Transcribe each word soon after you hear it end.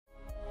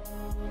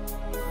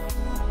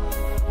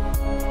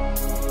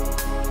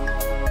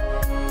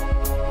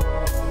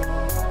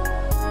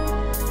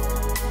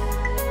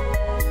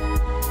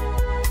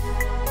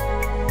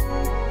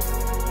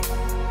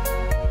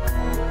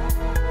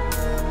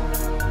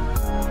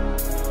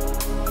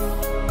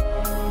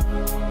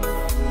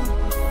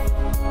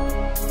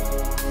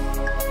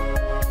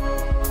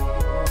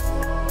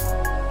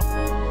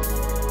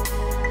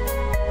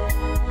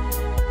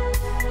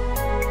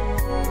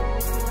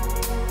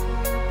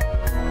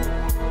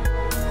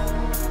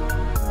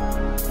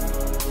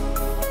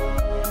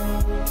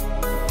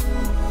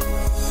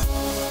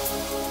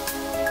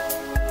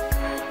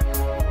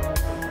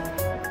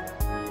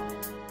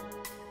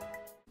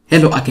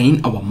Hello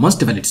again, our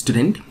most valued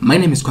student. My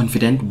name is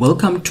Confident.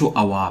 Welcome to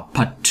our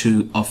part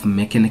 2 of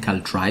mechanical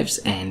drives,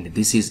 and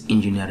this is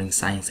engineering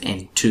science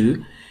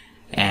N2.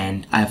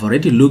 And I've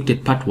already looked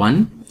at part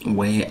 1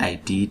 where I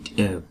did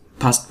a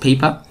past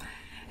paper,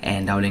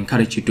 and I will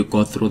encourage you to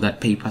go through that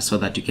paper so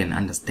that you can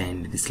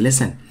understand this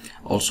lesson.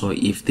 Also,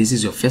 if this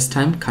is your first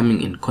time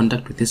coming in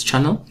contact with this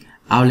channel,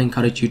 I will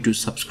encourage you to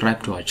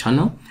subscribe to our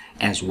channel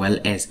as well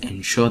as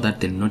ensure that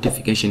the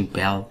notification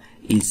bell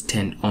is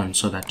turned on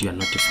so that you are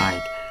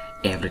notified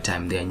every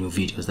time there are new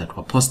videos that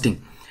we're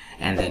posting.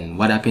 And then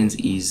what happens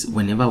is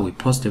whenever we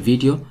post a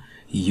video,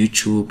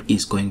 YouTube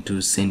is going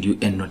to send you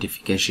a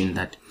notification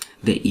that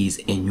there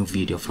is a new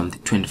video from the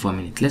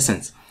 24-minute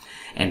lessons.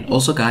 And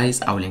also guys,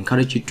 I will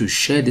encourage you to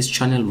share this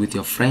channel with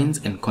your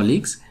friends and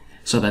colleagues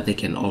so that they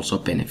can also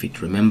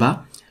benefit.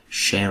 Remember,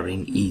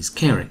 sharing is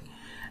caring.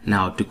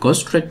 Now, to go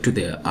straight to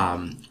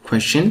the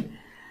question,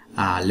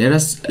 let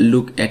us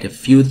look at a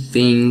few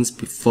things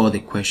before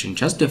the question,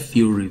 just a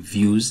few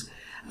reviews.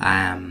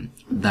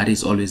 That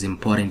is always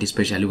important,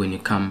 especially when you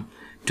come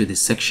to the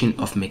section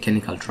of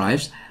mechanical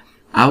drives.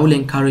 I will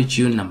encourage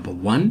you, number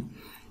one,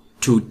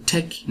 to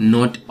take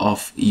note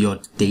of your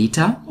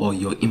data or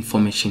your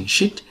information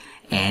sheet,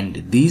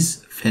 and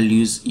these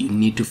values you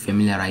need to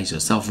familiarize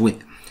yourself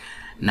with.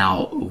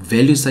 Now,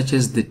 values such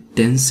as the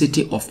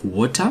density of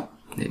water,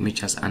 let me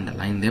just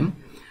underline them,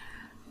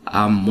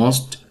 are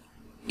most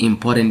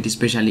important,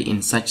 especially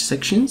in such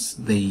sections.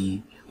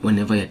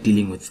 Whenever you're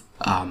dealing with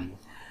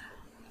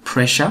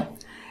pressure,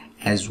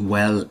 as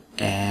well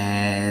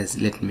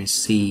as, let me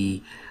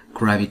see,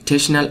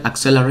 gravitational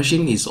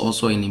acceleration is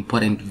also an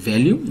important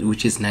value,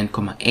 which is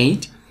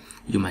 9,8.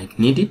 You might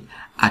need it.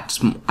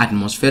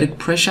 Atmospheric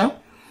pressure,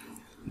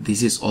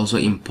 this is also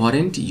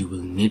important, you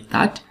will need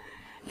that.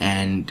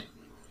 And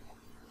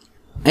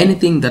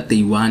anything that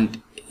they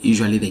want,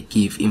 usually they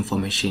give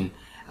information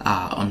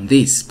on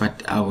this,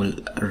 but I will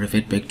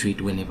revert back to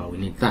it whenever we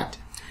need that.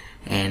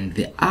 And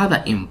the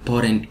other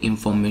important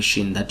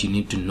information that you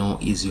need to know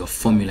is your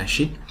formula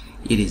sheet.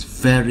 It is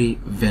very,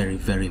 very,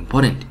 very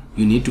important.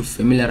 You need to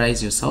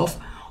familiarize yourself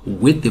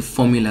with the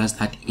formulas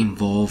that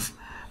involve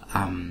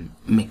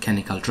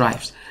mechanical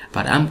drives.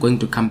 But I'm going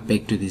to come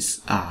back to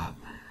this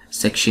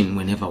section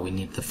whenever we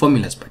need the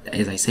formulas. But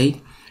as I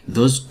said,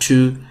 those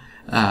two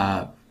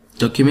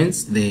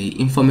documents, the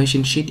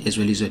information sheet as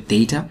well as your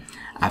data,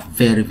 are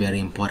very, very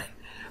important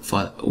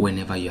for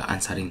whenever you're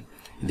answering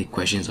the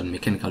questions on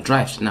mechanical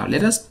drives. Now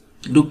let us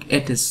look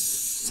at the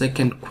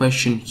second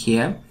question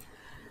here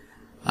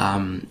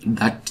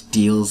that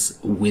deals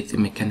with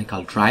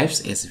mechanical drives.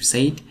 As we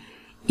said,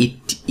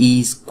 it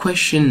is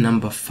question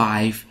number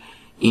 5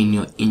 in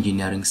your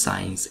engineering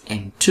science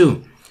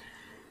N2.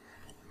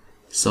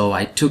 So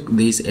I took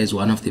this as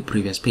one of the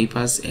previous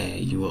papers.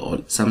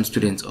 Some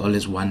students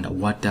always wonder,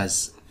 what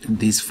does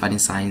this funny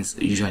science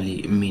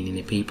usually mean in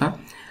a paper?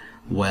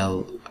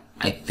 Well,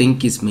 I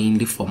think it's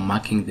mainly for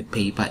marking the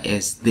paper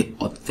as the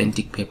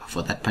authentic paper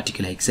for that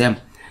particular exam.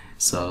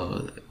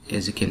 So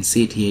as you can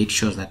see it here, it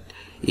shows that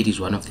it is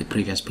one of the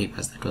previous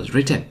papers that was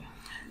written.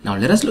 Now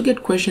let us look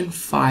at question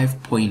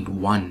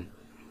 5.1.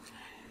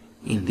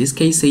 In this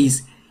case,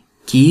 says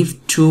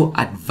give 2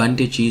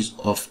 advantages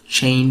of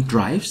chain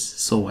drives.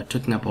 So we're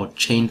talking about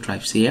chain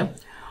drives here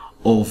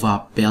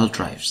over belt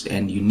drives,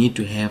 and you need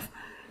to have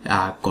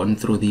gone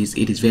through this.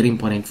 It is very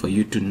important for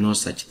you to know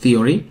such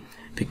theory,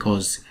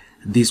 because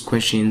these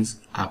questions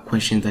are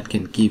questions that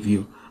can give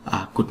you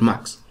good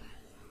marks.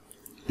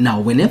 Now,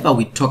 whenever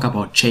we talk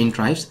about chain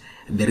drives,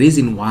 the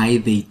reason why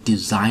they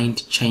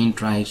designed chain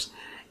drives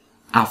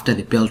after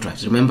the belt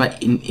drives, remember at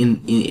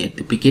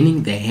the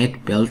beginning they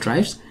had belt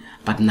drives,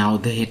 but now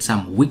they had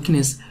some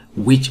weakness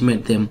which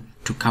made them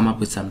to come up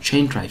with some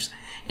chain drives,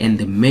 and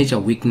the major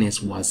weakness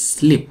was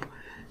slip.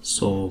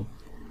 So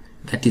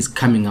that is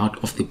coming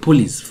out of the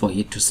pulleys for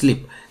it to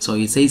slip. So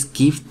it says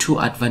give 2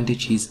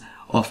 advantages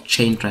of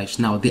chain drives.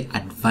 Now the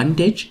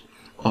advantage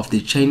of the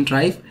chain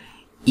drive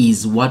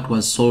is what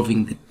was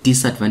solving the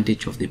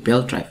disadvantage of the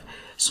belt drive.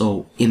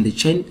 So in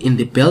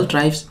the belt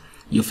drives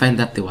you find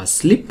that there was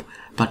slip,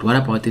 but what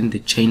about in the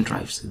chain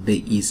drives?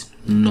 There is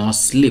no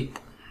slip.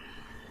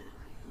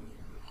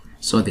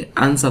 So the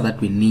answer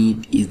that we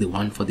need is the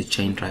one for the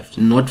chain drive,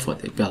 not for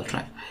the belt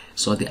drive.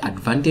 So the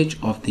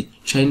advantage of the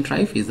chain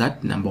drive is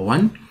that, number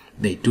 1,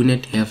 they do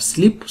not have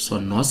slip, so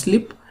no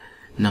slip.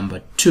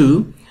 Number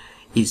 2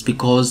 is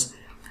because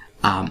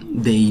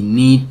they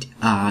need,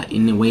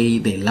 in a way,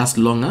 they last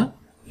longer.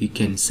 You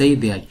can say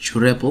they are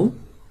durable.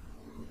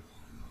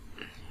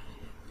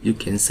 You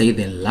can say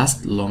they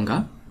last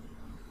longer.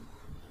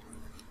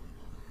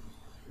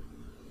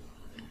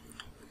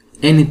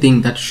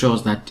 Anything that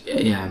shows that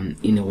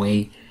in a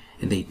way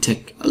they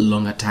take a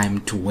longer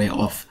time to wear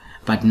off.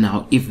 But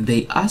now if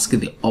they ask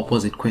the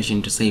opposite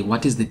question to say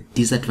what is the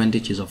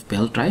disadvantages of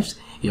belt drives,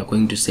 you're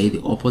going to say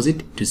the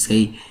opposite, to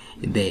say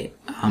they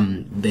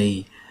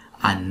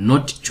are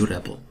not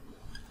durable,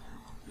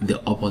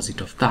 the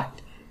opposite of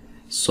that.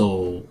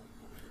 So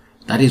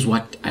that is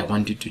what I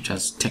want you to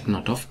just take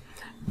note of.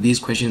 These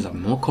questions are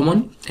more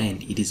common,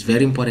 and it is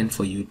very important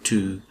for you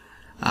to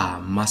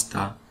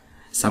master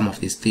some of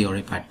this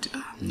theory. But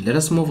let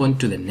us move on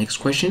to the next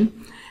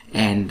question,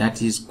 and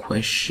that is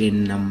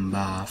question number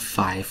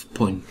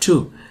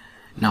 5.2.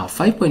 Now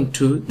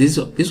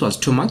 5.2, this was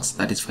 2 marks,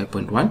 that is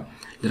 5.1.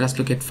 Let us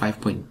look at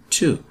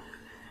 5.2.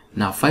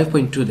 Now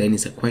 5.2 then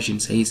is a question,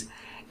 says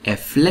a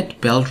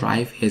flat belt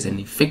drive has an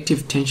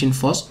effective tension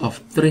force of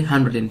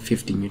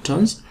 350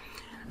 newtons.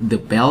 The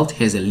belt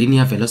has a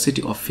linear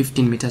velocity of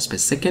 15 meters per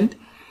second.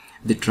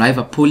 The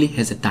driver pulley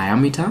has a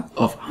diameter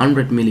of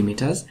 100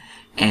 millimeters,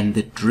 and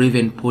the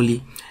driven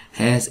pulley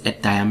has a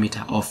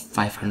diameter of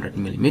 500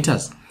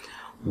 millimeters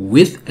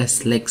with a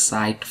slack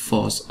side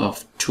force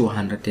of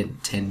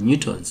 210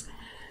 newtons.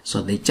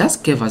 So they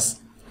just gave us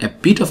a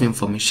bit of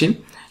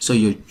information. So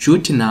your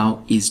duty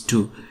now is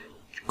to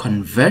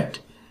convert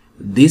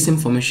this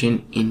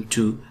information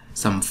into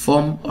some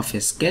form of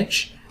a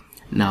sketch.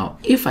 Now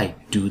if I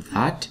do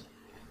that,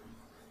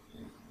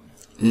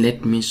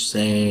 let me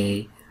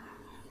say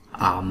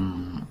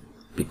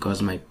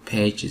because my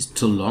page is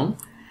too long,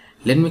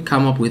 let me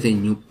come up with a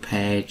new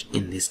page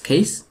in this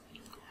case,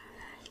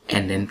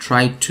 and then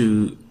try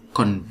to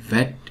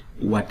convert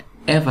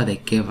whatever they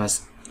gave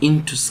us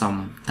into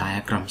some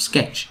diagram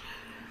sketch.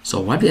 So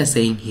what they are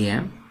saying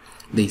here,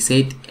 they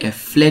said a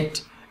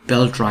flat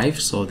belt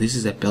drive. So this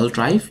is a belt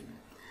drive,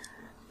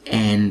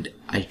 and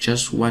I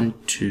just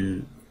want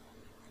to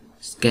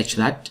sketch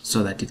that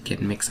so that it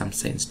can make some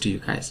sense to you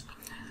guys.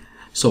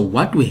 So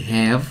what we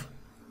have,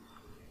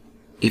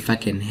 if I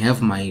can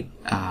have my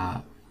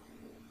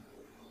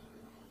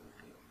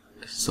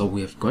so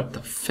we've got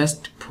the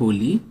first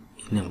pulley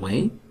in a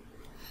way,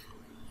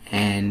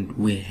 and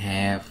we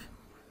have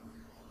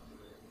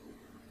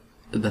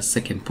the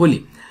second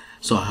pulley.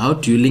 So how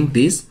do you link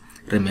this?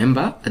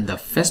 Remember, the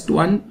first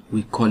one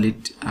we call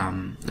it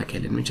okay,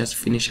 let me just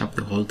finish up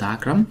the whole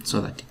diagram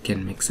so that it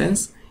can make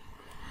sense.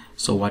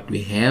 So what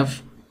we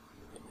have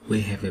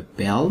a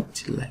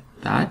belt like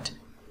that,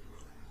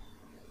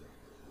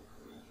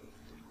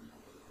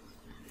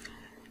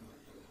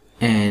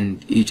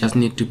 and you just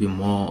need to be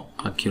more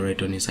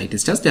accurate on your side.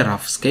 It's just a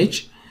rough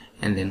sketch,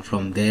 and then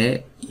from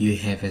there you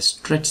have a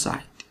straight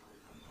side.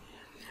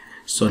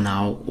 So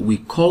now we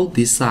call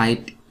this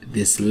side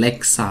the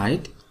slack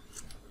side,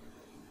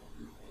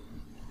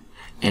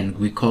 and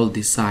we call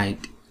this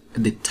side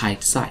the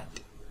tight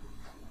side.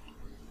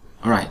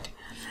 Alright,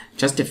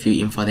 just a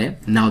few info there.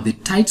 Now the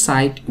tight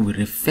side, we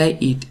refer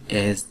it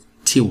as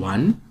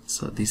T1,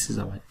 so this is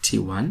our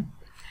T1,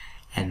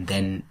 and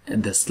then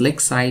the slack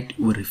side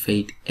we refer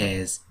it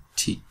as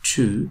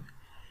T2,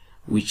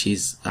 which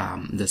is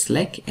the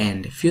slack.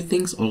 And a few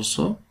things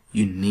also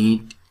you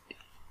need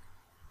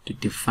to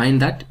define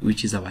that,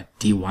 which is our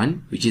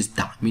D1, which is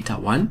diameter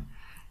 1,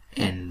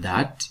 and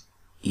that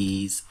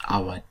is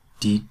our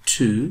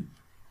D2,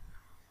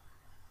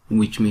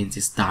 which means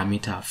it's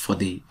diameter for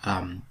the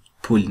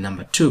pulley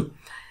number 2.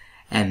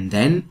 And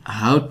then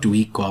how do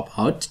we go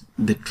about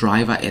the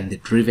driver and the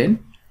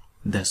driven?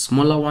 The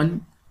smaller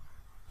one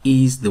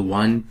is the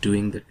one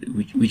doing the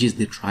which is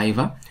the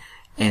driver,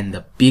 and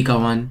the bigger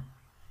one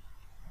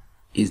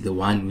is the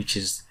one which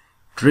is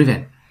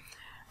driven.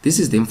 This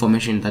is the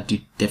information that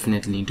you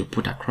definitely need to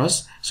put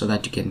across so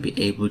that you can be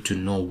able to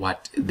know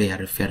what they are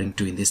referring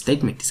to in this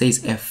statement. It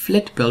says a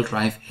flat belt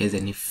drive has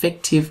an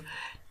effective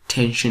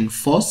tension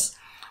force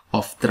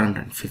of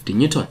 350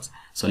 newtons.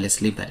 So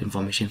let's leave that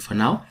information for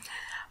now.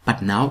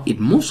 But now it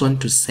moves on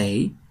to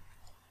say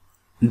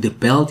the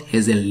belt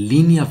has a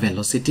linear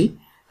velocity.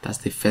 That's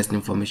the first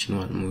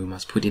information we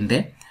must put in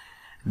there.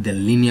 The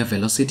linear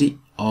velocity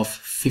of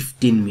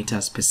 15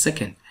 meters per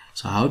second.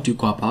 So how do you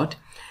go about?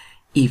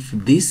 If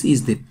this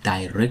is the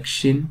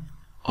direction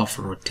of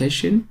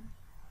rotation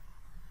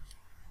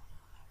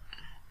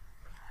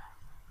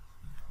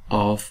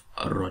so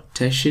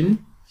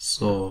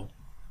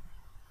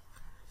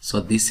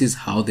this is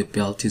how the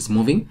belt is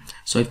moving.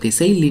 So if they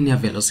say linear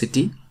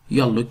velocity,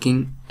 you are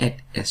looking at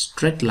a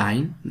straight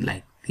line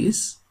like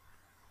this.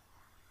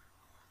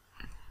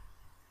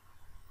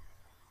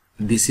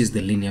 This is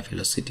the linear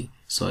velocity.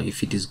 So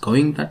if it is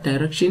going that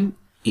direction,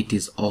 it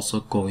is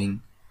also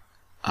going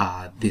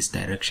this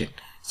direction.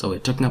 So we're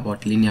talking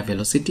about linear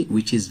velocity,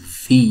 which is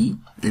v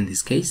in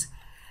this case.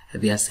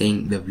 They are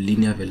saying the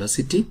linear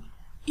velocity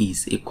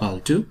is equal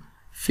to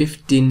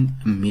 15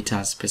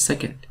 meters per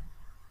second.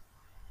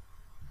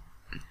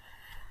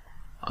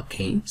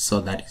 Okay, so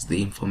that is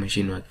the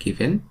information we're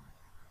given.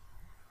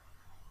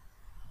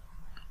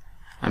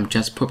 I'm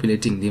just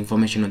populating the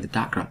information on the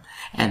diagram.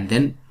 And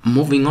then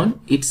moving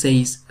on, it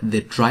says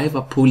the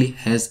driver pulley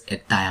has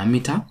a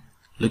diameter.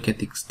 Look at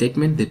the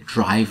statement, the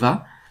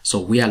driver. So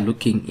we are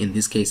looking in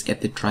this case at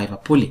the driver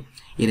pulley.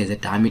 It has a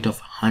diameter of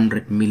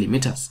 100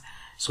 millimeters.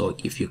 So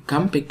if you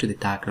come back to the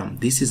diagram,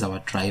 this is our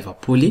driver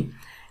pulley,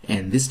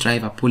 and this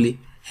driver pulley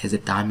has a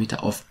diameter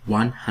of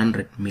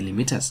 100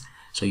 millimeters.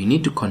 So you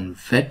need to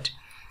convert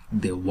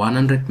the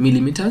 100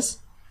 millimeters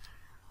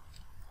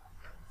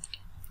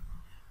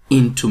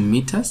into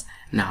meters.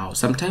 Now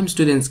sometimes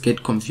students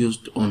get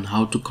confused on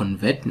how to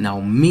convert. Now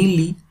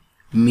milli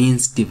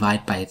means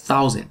divide by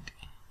 1,000.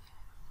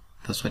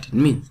 That's what it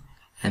means.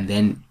 And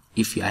then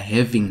if you are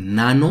having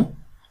nano,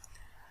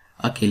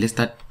 okay, let's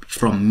start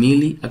from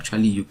milli.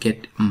 Actually, you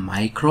get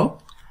micro.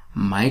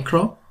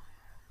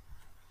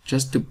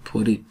 Just to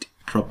put it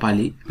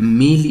properly,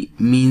 milli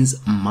means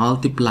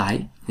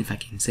multiply. If I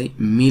can say,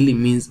 milli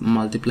means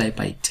multiply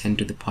by 10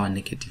 to the power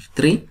negative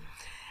 3.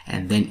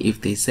 And then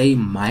if they say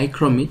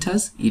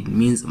micrometers, it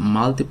means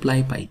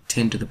multiply by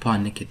 10 to the power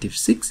negative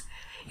 6.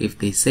 If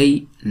they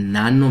say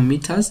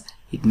nanometers,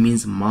 it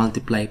means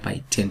multiply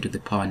by 10 to the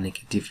power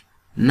negative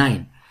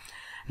 9.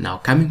 Now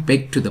coming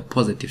back to the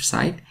positive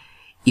side,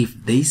 if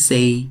they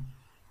say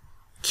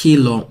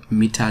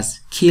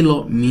kilometers,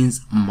 kilo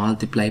means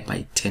multiply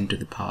by 10 to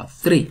the power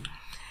 3.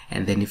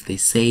 And then if they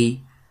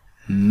say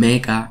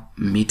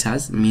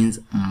megameters, means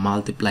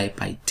multiply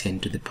by 10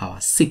 to the power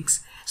 6.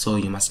 So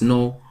you must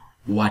know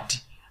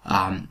what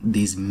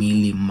these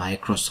milli,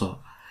 micro, so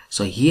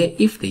here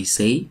if they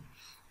say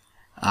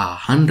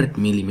 100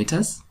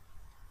 millimeters,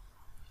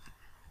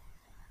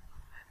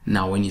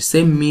 now when you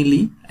say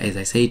milli, as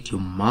I said, you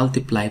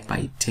multiply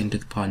by 10 to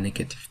the power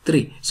negative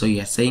 3. So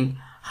you are saying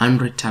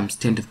 100 times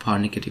 10 to the power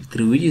negative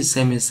 3, which is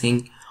same as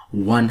saying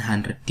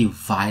 100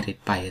 divided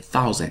by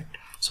 1000.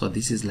 So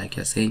this is like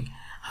you're saying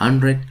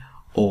 100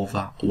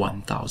 over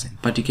 1000.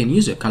 But you can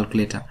use your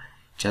calculator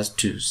just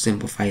to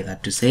simplify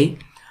that to say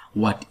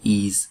what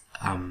is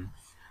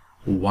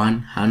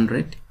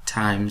 100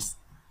 times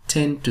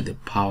 10 to the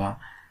power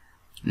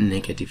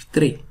negative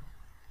 3.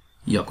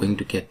 You're going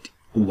to get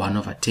 1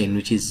 over 10,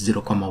 which is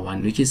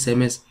 0,1, which is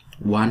same as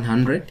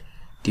 100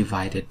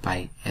 divided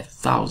by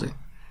 1000. You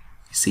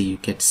see, you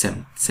get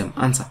same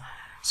answer.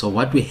 So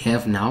what we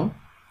have now,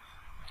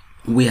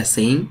 we are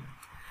saying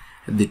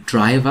the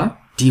driver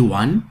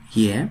D1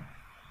 here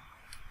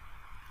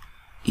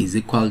is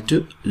equal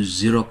to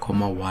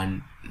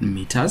 0,1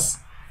 meters.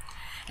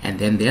 And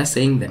then they are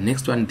saying the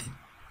next one,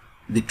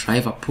 the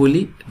driver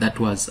pulley, that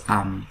was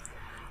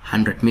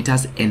 100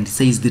 meters, and it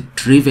says the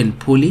driven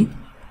pulley.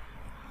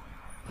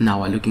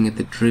 Now we're looking at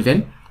the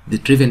driven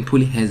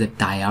pulley has a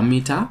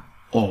diameter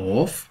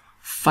of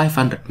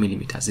 500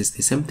 millimeters. It's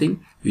the same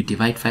thing. You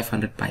divide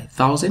 500 by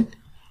 1000.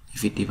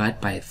 If you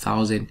divide by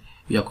 1000,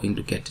 you are going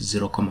to get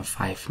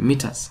 0,5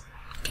 meters.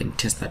 You can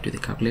test that with the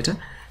calculator.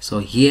 So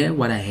here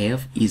what I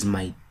have is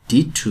my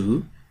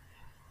D2.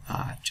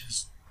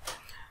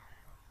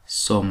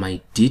 So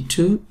my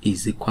D2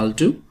 is equal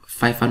to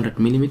 500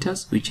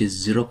 millimeters, which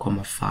is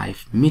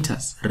 0,5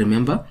 meters.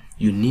 Remember,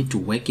 you need to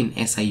work in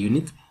SI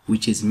units,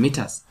 which is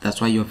meters.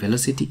 That's why your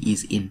velocity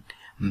is in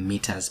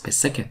meters per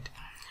second.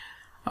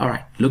 All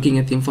right, looking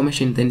at the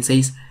information, then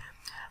says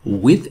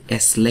with a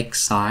slack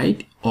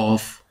side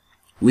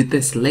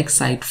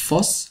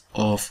force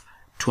of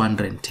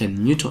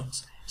 210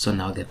 newtons. So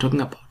now they're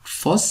talking about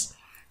force.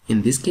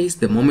 In this case,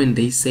 the moment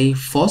they say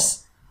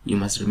force, you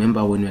must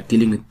remember when we're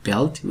dealing with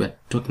belt, we're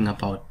talking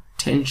about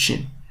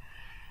tension.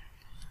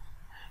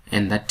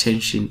 And that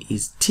tension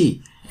is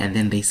T. And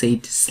then they say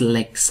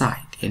slack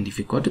side. And if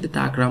you go to the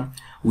diagram,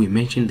 we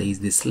mentioned there is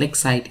the slack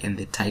side and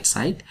the tight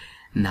side.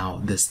 Now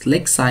the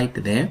slack side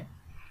there,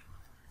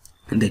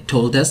 they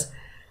told us,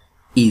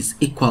 is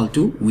equal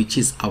to, which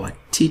is our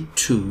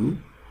T2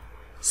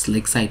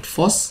 slack side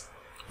force.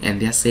 And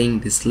they're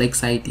saying the slack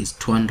side is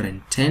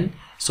 210.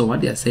 So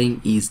what they're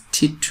saying is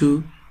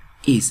T2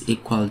 is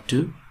equal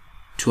to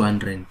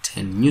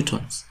 210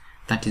 newtons.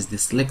 That is the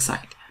slack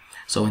side.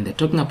 So when they're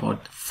talking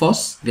about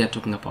force, they are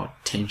talking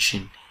about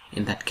tension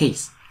in that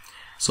case.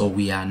 So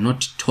we are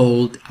not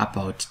told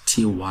about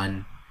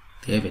T1.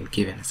 They haven't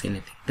given us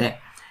anything there.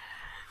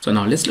 So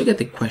now let's look at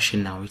the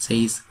question now. It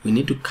says we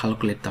need to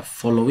calculate the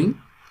following.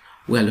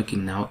 We are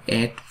looking now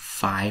at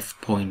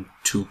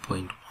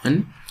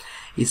 5.2.1.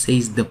 It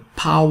says the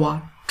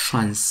power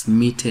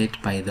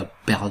transmitted by the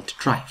belt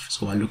drive.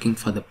 So we're looking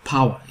for the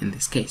power in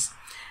this case.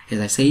 As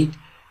I said,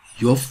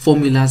 your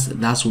formulas,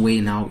 that's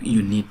where now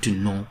you need to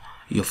know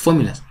your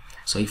formulas.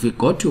 So if we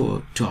go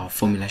to our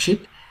formula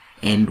sheet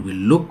and we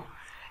look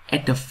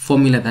at the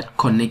formula that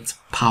connects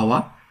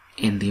power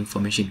and the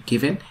information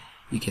given,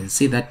 you can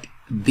see that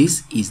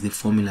this is the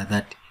formula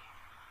that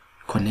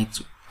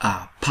connects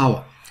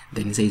power.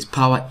 Then it says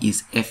power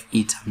is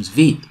Fe times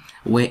V,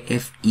 where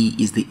Fe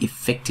is the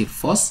effective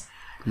force.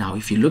 Now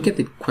if you look at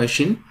the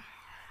question,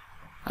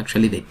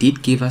 actually they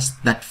did give us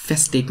that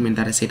first statement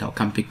that I said. I'll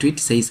come back to it. It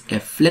says a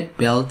flat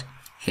belt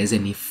has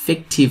an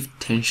effective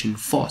tension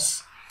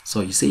force.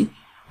 So you see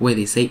where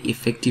they say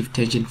effective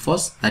tension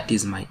force, that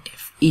is my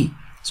Fe.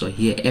 So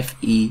here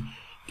Fe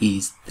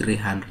is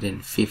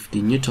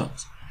 350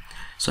 newtons.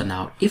 So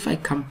now if I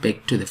come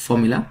back to the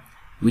formula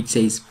which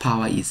says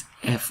power is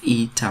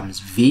Fe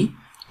times V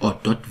or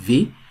dot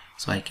V,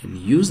 so I can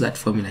use that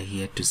formula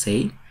here to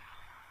say,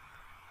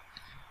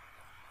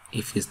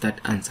 if we start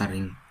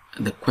answering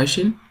the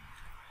question,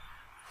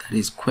 that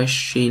is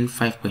question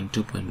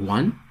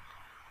 5.2.1,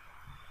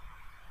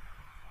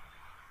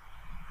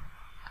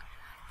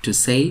 to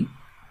say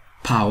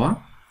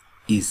power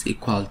is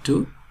equal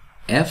to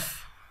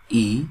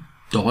Fe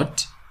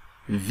dot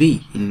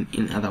V.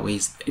 In other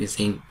ways, it's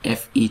saying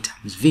Fe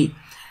times V.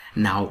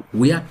 Now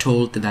we are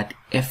told that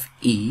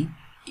Fe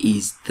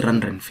is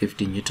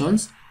 350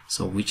 newtons,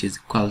 so which is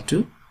equal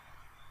to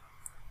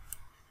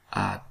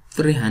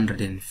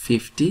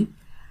 350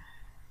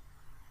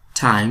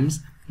 times,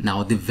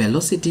 now the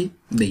velocity,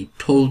 they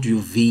told you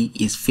v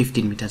is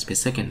 15 meters per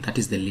second. That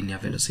is the linear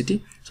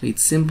velocity. So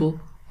it's simple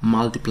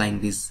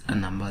multiplying these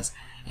numbers,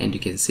 and you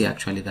can see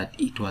actually that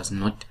it was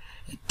not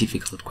a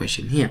difficult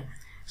question here.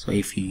 So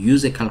if you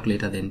use a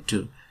calculator then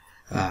to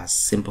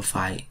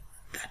simplify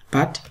that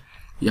part,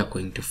 you are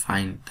going to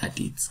find that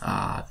it's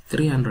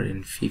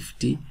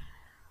 350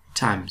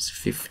 times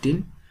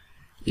 15.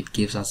 It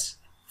gives us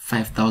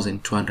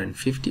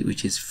 5,250,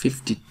 which is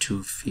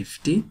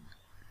 5250.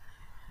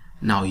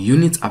 Now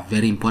units are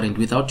very important.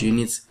 Without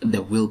units, they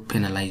will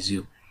penalize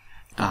you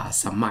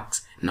some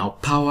marks. Now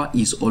power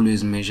is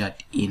always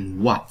measured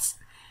in watts.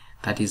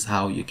 That is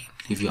how you can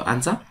give your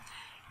answer.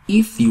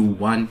 If you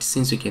want,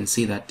 since you can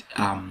see that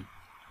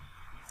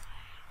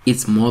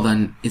it's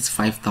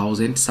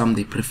 5,000, some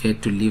they prefer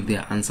to leave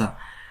their answer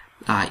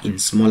in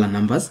smaller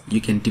numbers,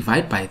 you can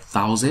divide by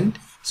 1,000.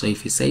 So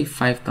if you say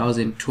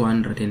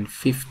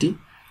 5,250,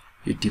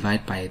 you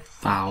divide by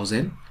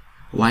 1,000.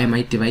 Why am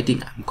I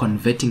dividing? I'm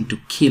converting to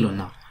kilo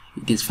now.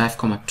 It is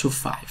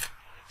 5,25.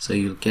 So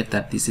you'll get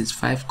that this is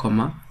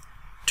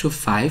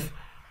 5,25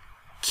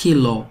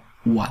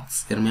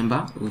 kilowatts.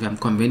 Remember, if I'm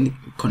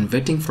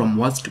converting from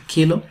watts to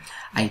kilo,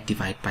 I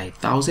divide by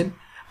 1,000.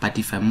 But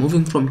if I'm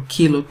moving from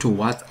kilo to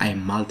watts, I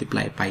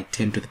multiply by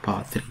 10 to the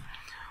power 3,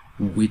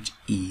 which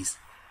is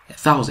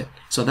 1,000.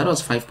 So that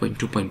was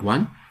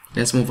 5.2.1.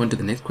 Let's move on to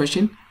the next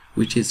question,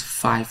 which is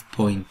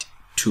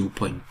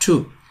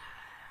 5.2.2.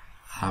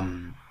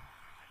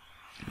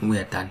 We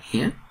are done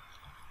here.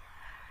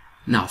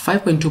 Now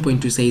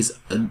 5.2.2 says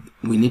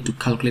we need to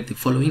calculate the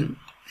following: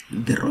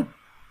 the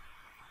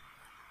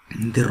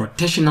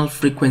rotational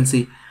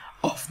frequency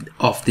of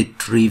the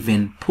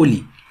driven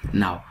pulley.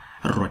 Now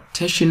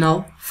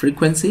rotational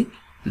frequency,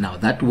 now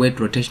that word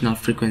rotational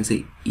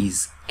frequency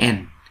is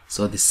N,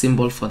 so the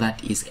symbol for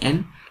that is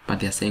N, but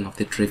they are saying of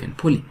the driven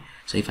pulley.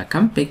 So if I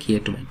come back here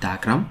to my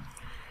diagram,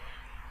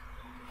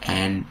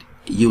 and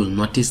you will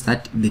notice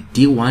that the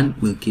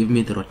D1 will give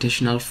me the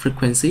rotational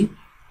frequency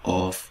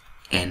of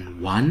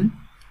N1,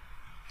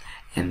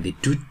 and the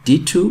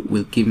D2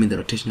 will give me the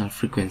rotational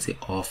frequency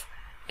of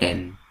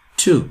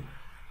N2.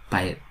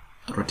 By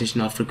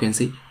rotational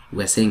frequency,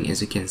 we're saying,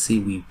 as you can see,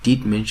 we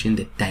did mention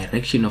the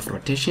direction of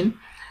rotation,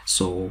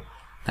 so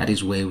that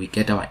is where we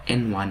get our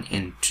N1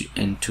 and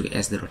N2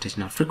 as the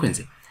rotational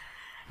frequency.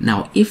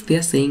 Now if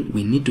they're saying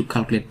we need to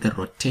calculate the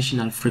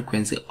rotational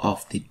frequency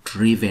of the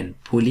driven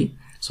pulley,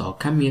 so I'll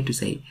come here to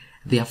say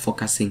they are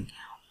focusing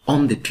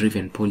on the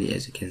driven pulley.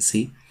 As you can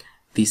see,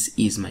 this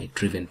is my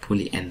driven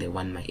pulley and they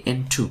want my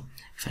N2.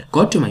 If I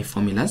go to my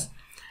formulas,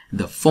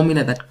 the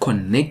formula that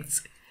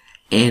connects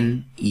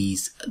N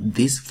is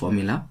this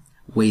formula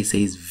where it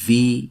says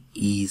V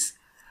is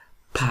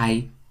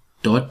pi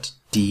dot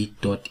D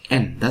dot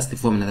N. That's the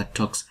formula that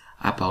talks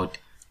about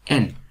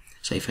N.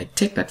 So if I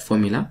take that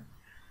formula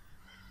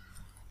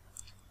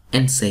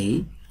and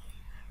say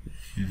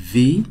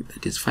V,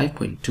 that is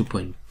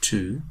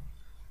 5.2.2,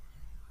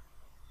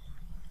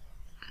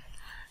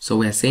 so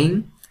we are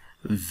saying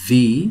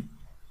V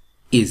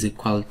is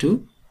equal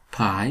to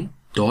pi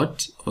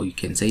dot, or you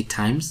can say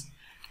times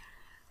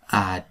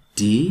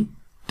D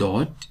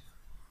dot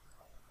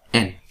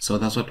N. So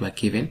that's what we're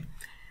given.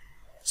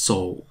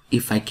 So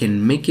if I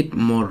can make it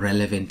more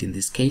relevant in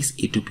this case,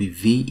 it will be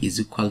V is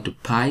equal to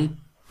pi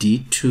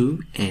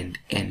D2 and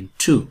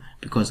N2,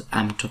 because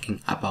I'm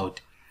talking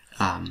about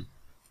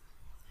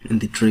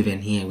the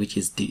driven here, which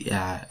is the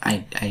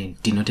I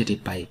denoted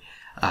it by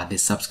the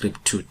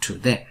subscript 2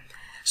 there.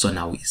 So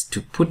now is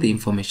to put the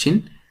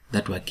information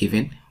that we're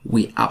given.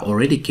 We are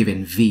already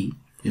given V.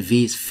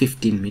 V is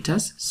 15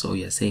 meters, so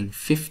you're saying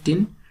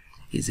 15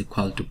 is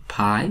equal to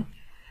pi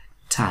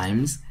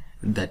times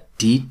the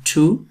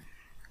D2,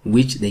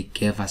 which they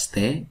gave us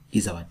there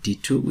is our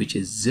D2, which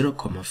is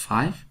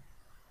 0.5,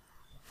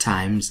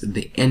 times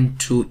the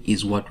N2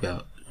 is what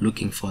we're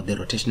looking for, the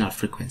rotational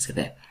frequency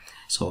there.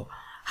 So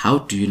how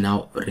do you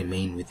now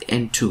remain with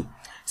N2?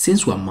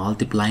 Since we're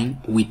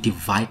multiplying, we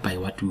divide by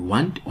what we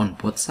want on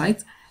both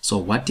sides. So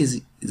what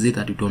is it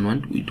that we don't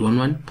want? We don't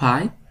want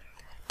pi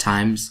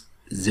times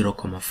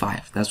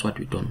 0.5. That's what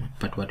we don't want.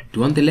 But what we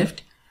do on the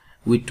left,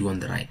 we do on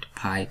the right.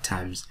 Pi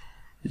times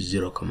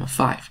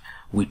 0.5.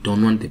 We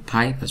don't want the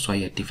pi, that's why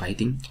you're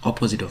dividing.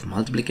 Opposite of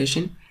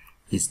multiplication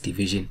is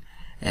division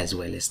as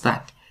well as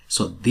that.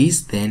 So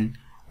this then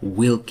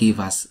will give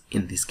us,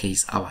 in this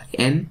case, our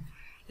N,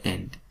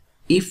 and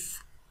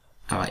if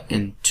our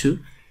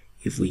N2,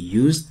 if we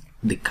use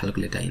the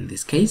calculator in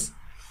this case,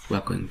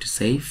 we're going to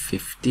say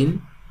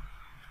 15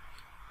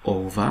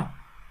 over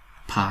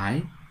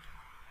pi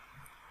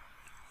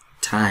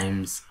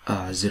times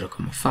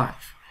 0.5,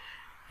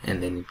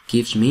 and then it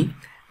gives me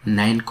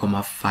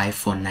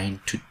 9,549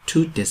 to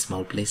 2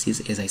 decimal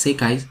places. As I say,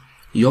 guys,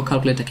 your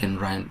calculator can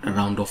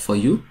round off for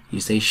you.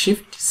 You say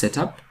shift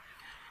setup,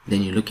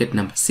 then you look at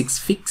number 6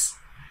 fix,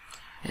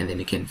 and then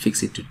you can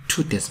fix it to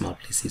 2 decimal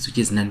places, which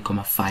is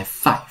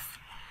 9,55.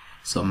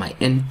 So my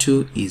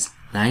N2 is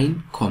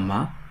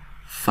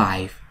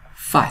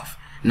 9,55.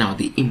 Now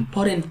the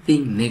important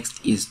thing next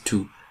is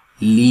to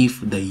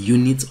leave the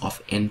units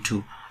of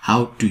N2.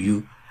 How do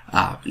you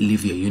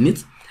leave your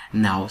units?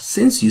 Now,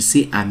 since you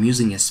see I'm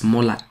using a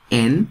smaller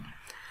n,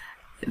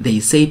 they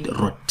said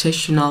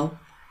rotational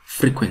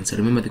frequency.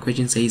 Remember the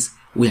question says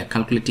we are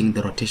calculating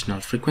the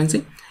rotational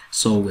frequency.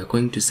 So we're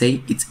going to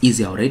say it's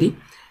easy already.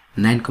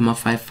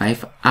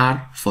 9,55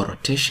 R for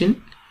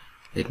rotation.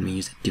 Let me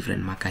use a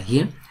different marker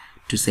here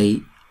to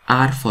say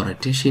R for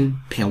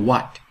rotation per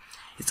watt.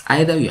 It's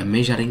either you are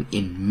measuring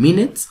in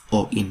minutes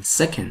or in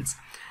seconds.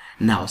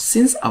 Now,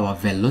 since our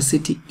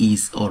velocity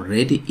is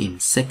already in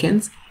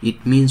seconds,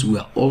 it means we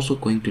are also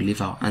going to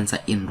leave our answer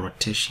in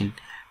rotation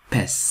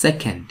per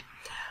second.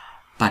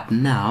 But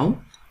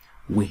now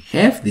we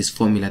have this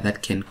formula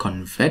that can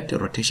convert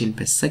rotation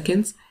per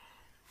seconds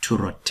to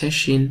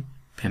rotation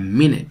per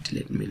minute.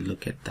 Let me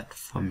look at that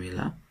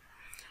formula.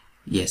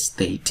 Yes,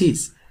 there it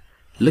is.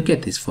 Look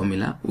at this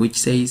formula, which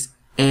says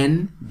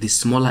n, the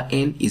smaller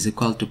n, is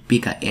equal to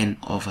bigger n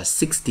over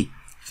 60.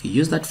 If you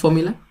use that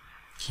formula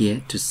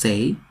here to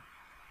say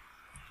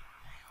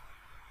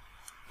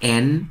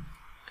n,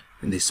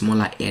 the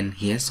smaller n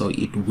here, so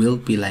it will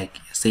be like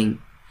saying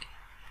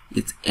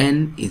it's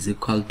n is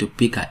equal to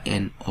bigger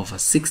n over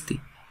 60.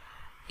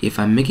 If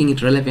I'm making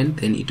it relevant,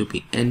 then it will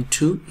be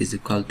n2 is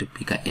equal to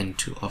bigger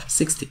n2 over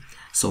 60.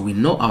 So we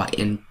know our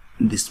n,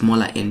 the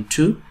smaller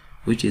n2,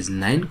 which is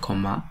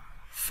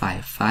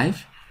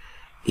 9,55,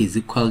 is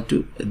equal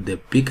to the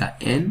bigger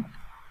n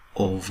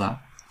over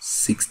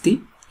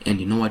 60.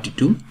 And you know what to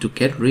do to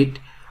get rid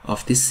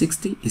of this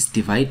 60 is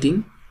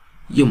dividing,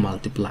 you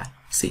multiply.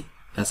 See,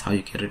 that's how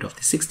you get rid of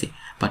the 60.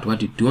 But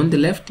what you do on the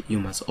left, you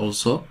must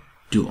also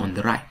do on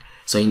the right.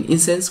 So in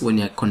instance, when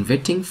you're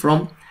converting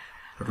from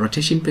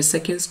rotation per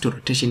seconds to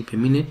rotation per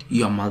minute,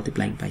 you are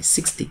multiplying by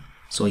 60.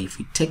 So if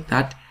we take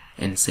that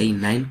and say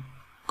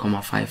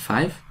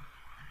 9,55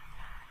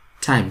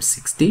 times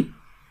 60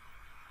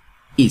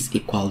 is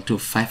equal to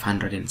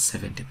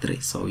 573.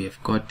 So we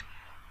have got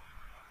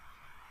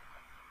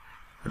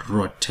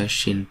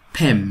rotation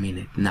per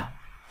minute. Now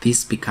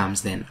this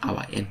becomes then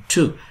our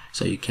N2.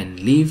 So you can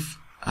leave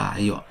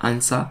your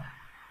answer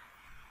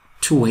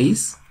two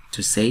ways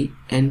to say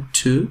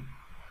N2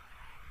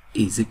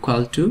 is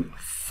equal to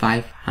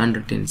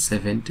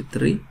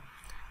 573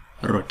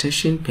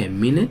 rotation per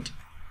minute.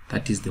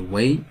 That is the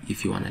way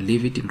if you want to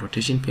leave it in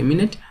rotation per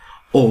minute,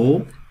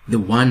 or the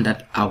one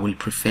that I will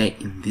prefer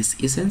in this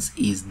instance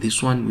is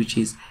this one, which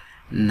is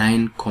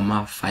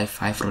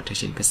 9,55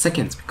 rotation per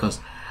seconds, because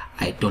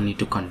I don't need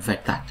to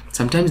convert that.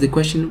 Sometimes the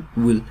question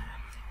will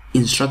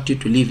instruct you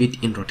to leave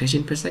it in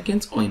rotation per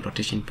seconds or in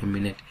rotation per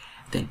minute.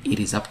 Then it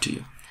is up to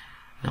you.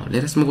 Now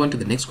let us move on to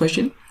the next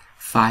question.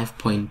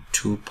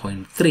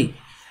 5.2.3.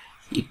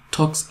 it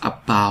talks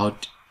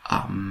about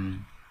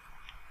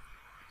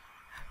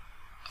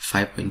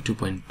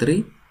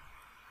 5.2.3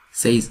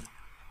 says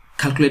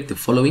calculate the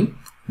following: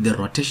 the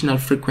rotational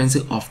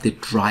frequency of the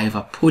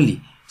driver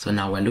pulley. So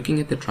now we're looking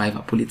at the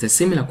driver pulley. It's a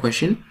similar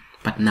question,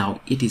 but now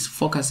it is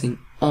focusing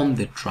on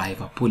the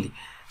driver pulley.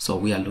 So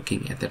we are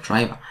looking at the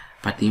driver,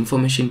 but the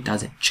information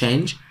doesn't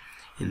change.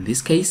 In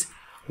this case,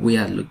 we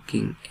are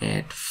looking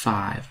at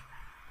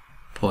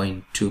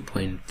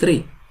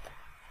 5.2.3.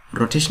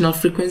 rotational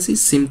frequency,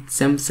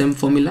 same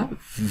formula.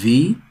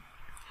 V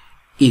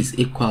is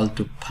equal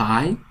to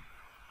pi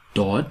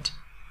dot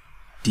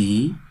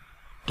d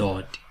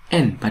dot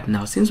n. But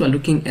now since we're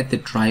looking at the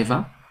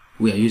driver,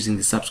 we are using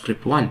the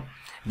subscript 1.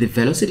 The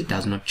velocity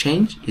does not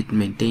change. It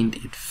maintained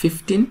at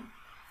 15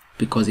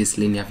 because its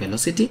linear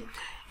velocity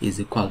is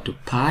equal to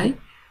pi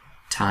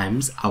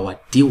times our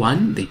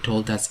d1. They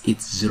told us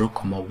it's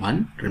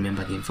 0,1.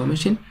 Remember the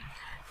information.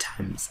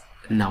 Times,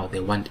 now they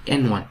want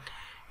n1.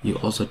 You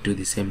also do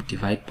the same.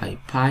 Divide by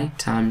pi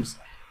times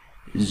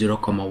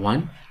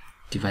 0,1.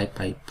 Divide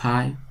by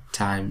pi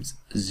times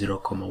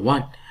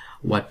 0,1.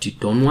 What you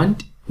don't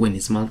want when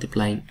it's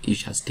multiplying, you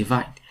just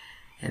divide.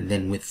 And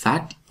then with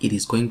that, it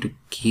is going to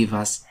give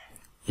us,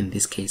 in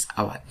this case,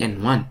 our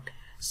n1.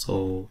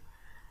 So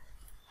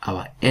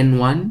our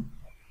n1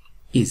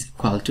 is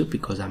equal to,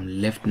 because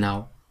I'm left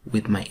now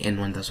with my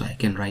n1, that's why I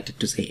can write it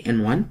to say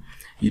n1.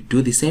 You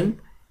do the same.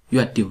 You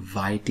are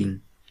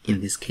dividing, in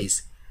this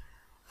case,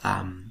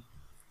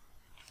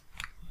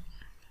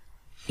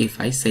 if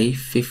I say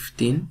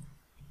 15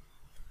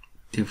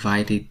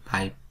 divided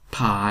by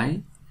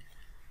pi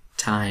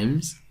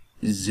times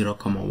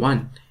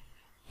 0,1,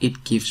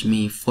 it gives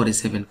me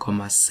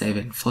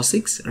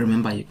 47,746.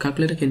 Remember, your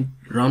calculator can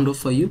round off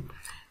for you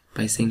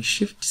by saying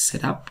shift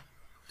setup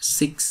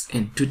 6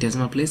 and 2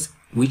 decimal place,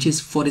 which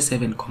is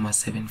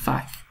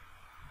 47,75.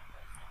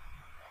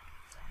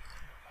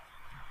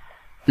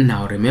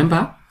 Now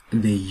remember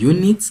the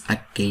units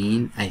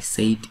again. I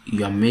said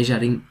you are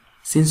measuring,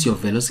 since your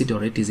velocity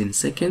already is in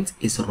seconds,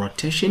 is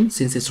rotation,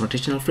 since it's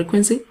rotational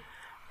frequency,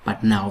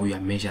 but now we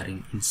are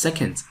measuring in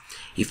seconds.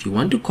 If you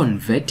want to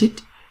convert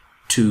it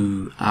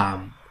to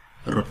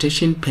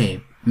rotation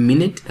per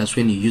minute, that's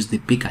when you use the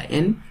bigger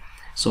n.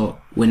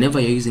 So whenever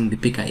you're using the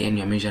bigger n,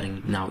 you're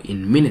measuring now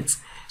in minutes.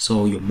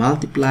 So you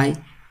multiply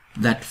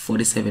that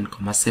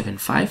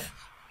 47,75,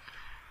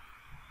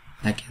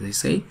 like as I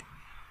said,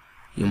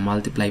 you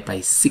multiply by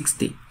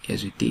 60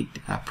 as we did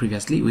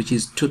previously, which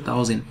is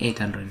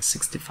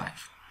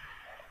 2,865.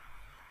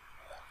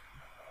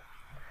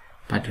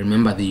 But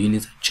remember, the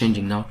units are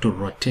changing now to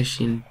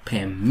rotation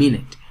per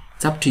minute.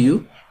 It's up to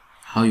you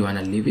how you want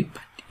to leave it,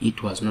 but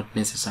it was not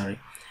necessary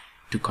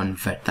to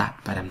convert that.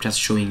 But I'm just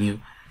showing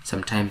you,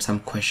 sometimes some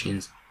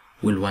questions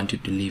will want you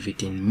to leave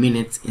it in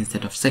minutes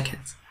instead of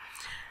seconds.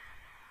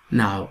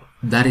 Now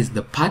that is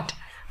the part,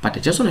 but I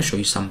just want to show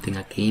you something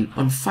again.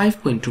 On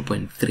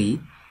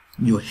 5.2.3,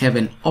 you have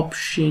an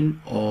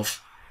option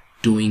of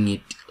doing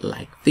it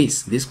like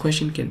this. This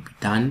question can be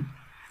done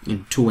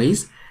in two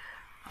ways.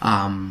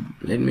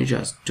 Let me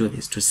just do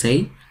this to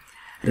say,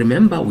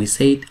 remember we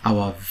said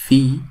our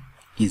V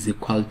is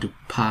equal to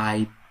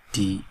pi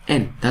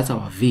dn. That's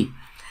our V.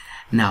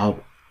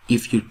 Now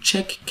if you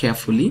check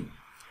carefully,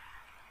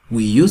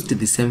 we used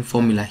the same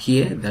formula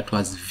here, that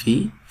was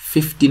V,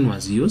 15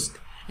 was used,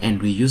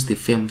 and we used the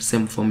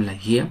same formula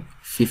here,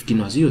 15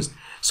 was used.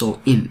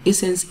 So in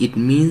essence, it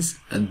means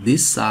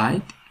this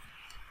side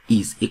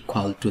is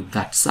equal to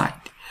that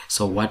side.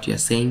 So what you're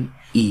saying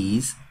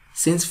is,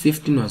 since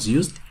 15 was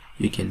used,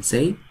 you can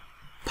say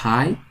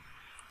pi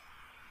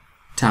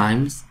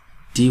times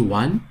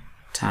d1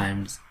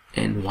 times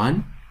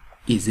n1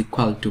 is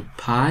equal to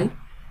pi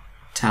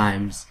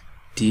times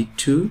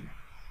d2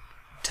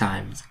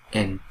 times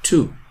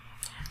n2.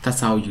 That's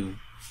how you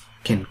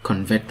can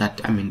convert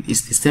that. I mean,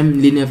 it's the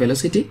same linear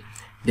velocity,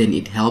 then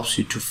it helps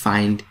you to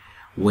find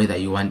whether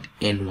you want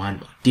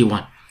n1 or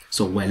d1.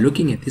 So we're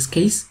looking at this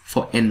case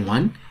for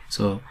n1.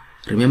 So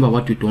remember,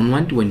 what we don't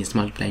want when it's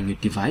multiplying, you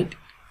divide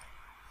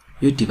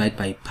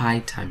by pi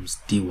times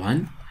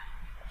d1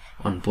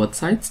 on both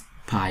sides,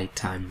 pi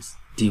times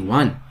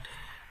d1.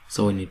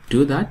 So when you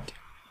do that,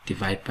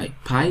 divide by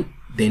pi,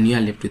 then you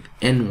are left with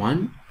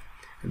n1.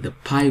 The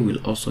pi will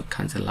also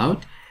cancel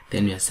out.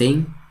 Then we are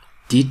saying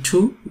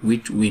d2,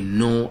 which we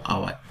know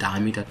our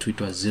diameter to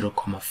it was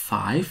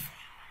 0,5,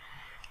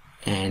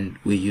 and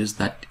we use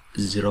that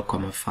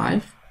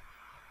 0,5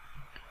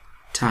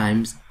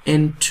 times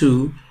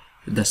n2,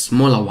 the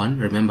smaller one.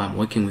 Remember, I'm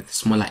working with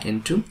smaller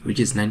n2, which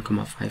is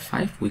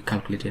 9,55. We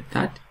calculated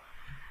that,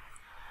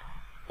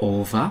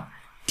 over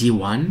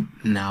d1.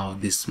 Now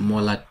the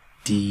smaller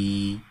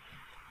d1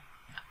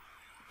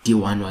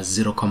 was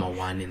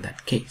 0,1 in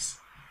that case.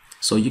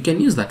 So you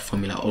can use that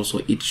formula also,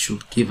 it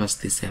should give us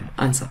the same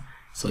answer.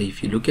 So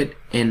if you look at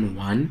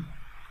n1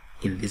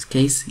 in this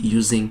case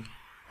using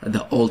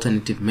the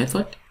alternative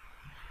method,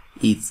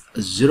 it's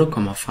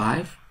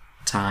 0,5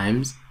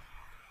 times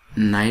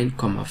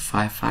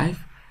 9,55,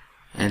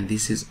 and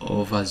this is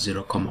over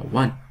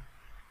 0,1.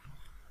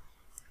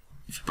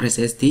 If you press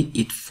ST,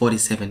 it's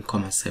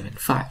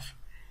 47,75.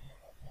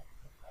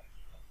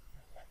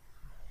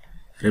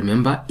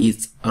 Remember,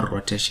 it's a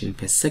rotation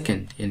per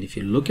second, and if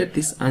you look at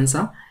this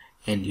answer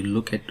and you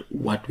look at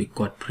what we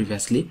got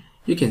previously,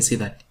 you can see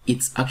that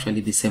it's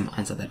actually the same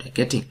answer that we're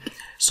getting.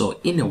 So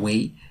in a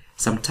way,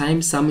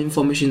 sometimes some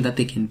information that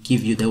they can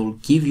give you, they will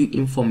give you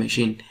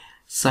information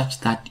such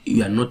that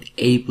you are not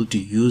able to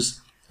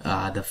use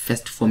the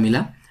first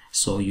formula,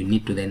 so you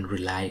need to then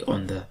rely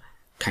on the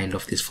kind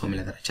of this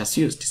formula that I just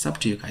used. It's up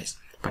to you guys,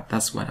 but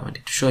that's what I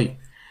wanted to show you.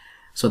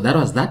 So that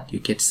was that. You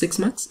get 6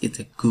 marks. It's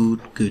a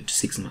good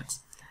 6 marks.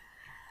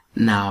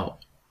 Now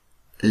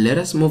let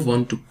us move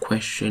on to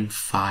question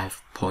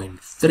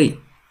 5.3.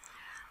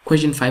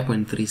 Question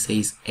 5.3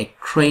 says a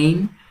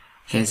crane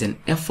has an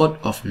effort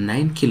of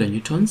 9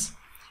 kilonewtons.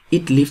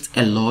 It lifts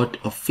a load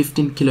of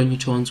 15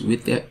 kilonewtons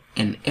with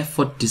an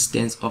effort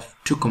distance of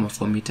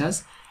 2,4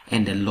 meters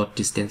and a load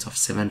distance of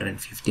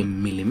 750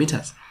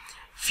 millimeters.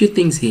 Few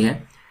things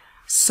here,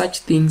 such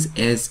things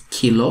as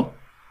kilonewtons,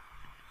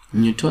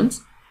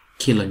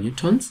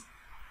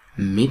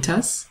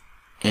 meters,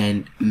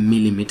 and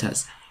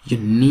millimeters. You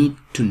need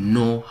to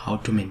know how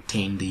to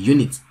maintain the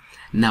units.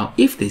 Now,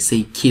 if they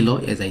say kilo,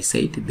 as I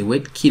said, the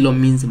word kilo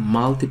means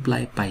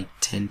multiply by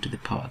 10 to the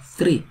power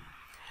 3.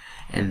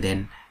 And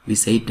then we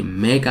said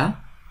mega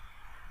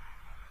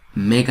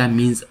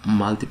means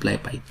multiply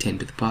by 10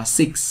 to the power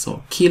 6.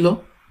 So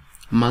kilo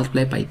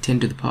multiply by 10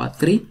 to the power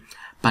 3.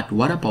 But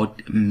what about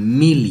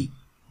milli?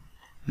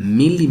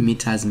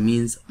 Millimeters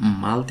means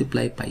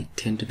multiply by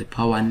 10 to the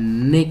power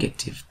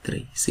negative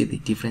 3. See the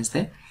difference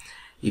there?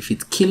 If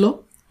it's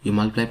kilo, you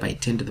multiply by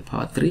 10 to the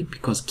power 3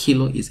 because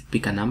kilo is a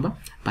bigger number,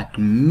 but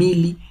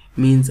milli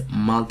means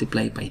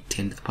multiply by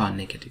 10 to the power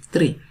negative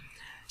 3.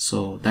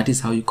 So that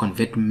is how you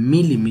convert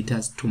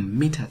millimeters to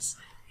meters.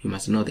 You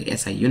must know the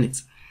SI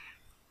units.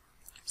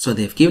 So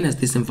they've given us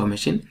this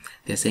information.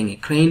 They're saying a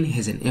crane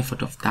has an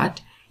effort of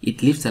that.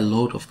 It lifts a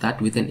load of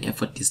that with an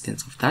effort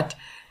distance of that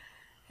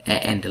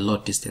and a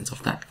load distance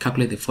of that.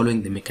 Calculate the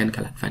following, the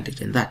mechanical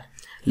advantage in that.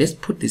 Let's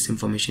put this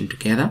information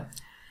together.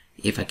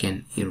 If I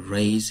can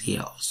erase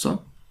here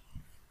also,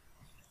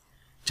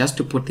 just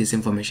to put this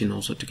information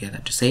also together,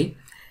 to say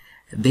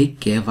they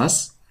gave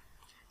us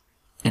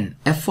an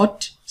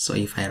effort. So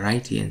if I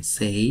write here and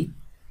say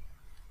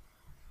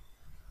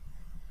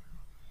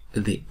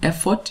the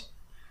effort,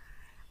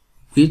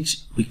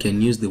 which we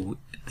can use the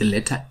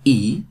letter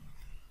E,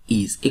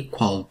 is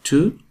equal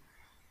to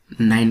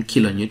 9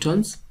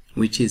 kilonewtons,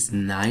 which is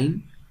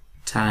 9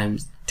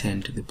 times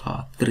 10 to the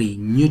power 3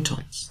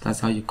 newtons.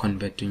 That's how you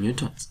convert to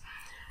newtons.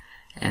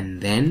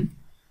 And then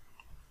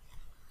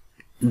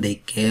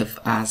they gave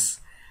us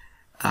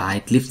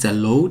it lifts a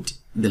load.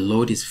 The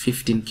load is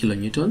 15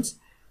 kilonewtons.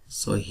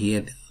 So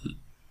here the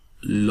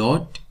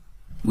load,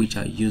 which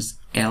I use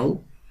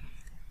L,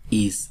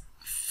 is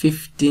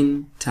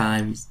 15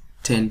 times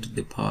 10 to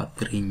the power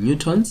 3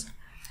 newtons.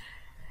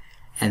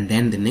 And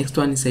then the next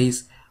one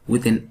says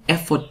with an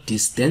effort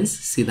distance,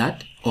 see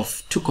that,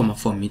 of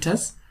 2,4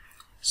 meters.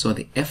 So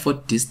the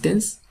effort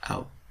distance,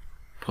 I'll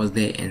pause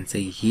there and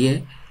say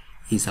here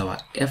is our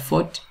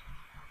effort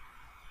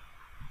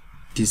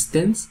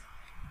distance.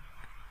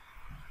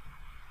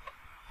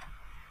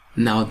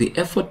 Now the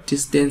effort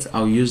distance,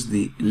 I'll use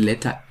the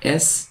letter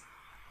S,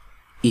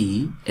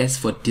 E, S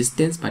for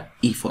distance, but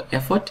E for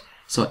effort.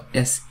 So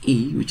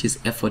SE, which is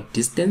effort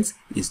distance,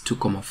 is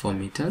 2,4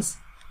 meters.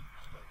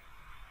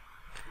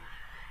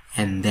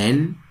 And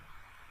then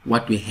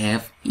what we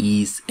have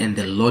is, and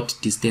the load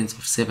distance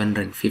of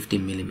 750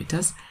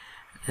 millimeters.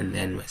 And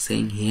then we're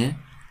saying here,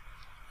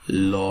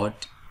 load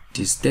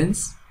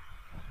distance.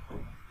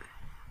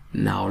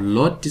 Now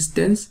load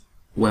distance,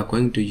 we're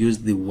going to use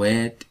the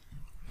word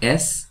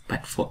S,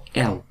 but for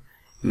L,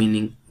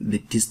 meaning the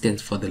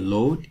distance for the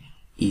load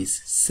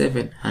is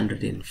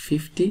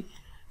 750.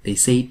 They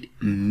said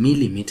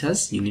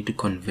millimeters, you need to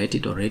convert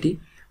it already,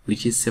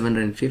 which is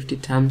 750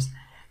 times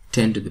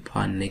 10 to the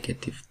power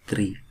negative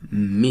 3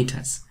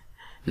 meters.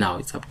 Now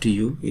it's up to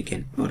you. You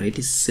can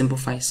already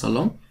simplify so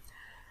long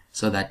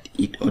so that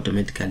it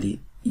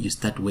automatically you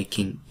start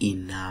working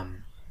in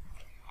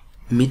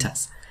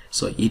meters.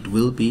 So it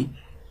will be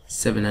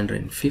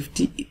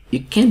 750. You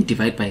can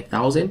divide by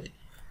 1,000,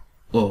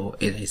 or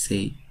as I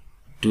say,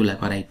 do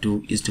like what I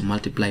do, is to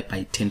multiply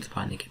by 10 to the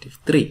power negative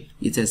 3.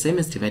 It's the same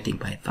as dividing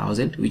by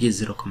 1,000, which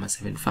is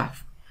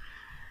 0.75.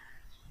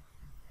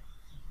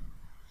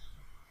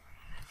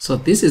 So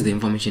this is the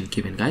information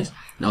given, guys.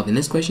 Now the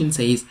next question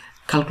says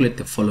calculate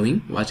the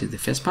following. What is the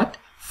first part?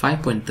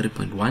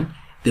 5.3.1,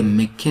 the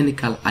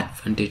mechanical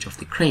advantage of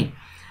the crane.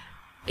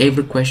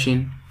 Every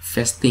question,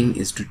 first thing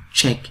is to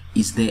check,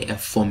 is there a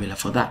formula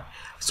for that?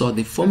 So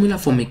the formula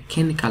for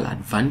mechanical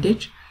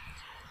advantage,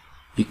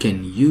 you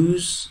can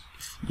use,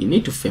 you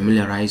need to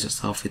familiarize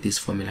yourself with this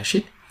formula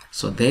sheet.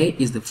 So there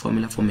is the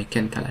formula for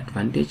mechanical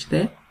advantage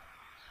there.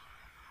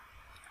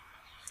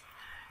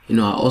 You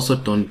know, I also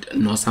don't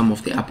know some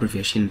of the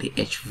abbreviation, the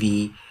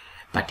HV,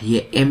 but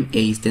here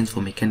MA stands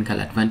for mechanical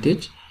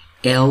advantage,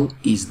 L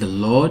is the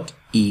load,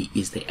 E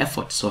is the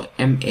effort. So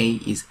MA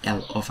is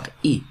L over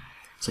E.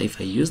 So if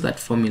I use that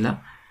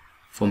formula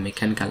for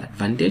mechanical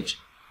advantage,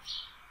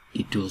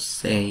 it will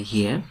say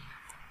here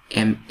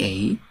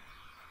MA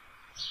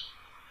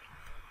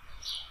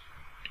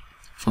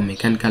for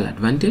mechanical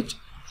advantage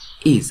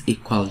is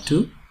equal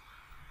to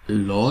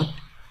load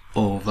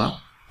over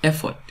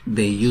effort.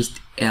 They used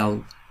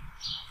L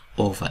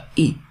over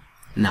E.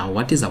 Now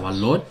what is our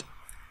load?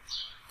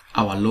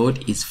 Our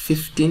load is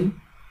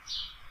 15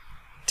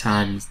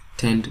 times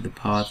 10 to the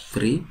power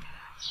 3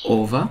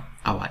 over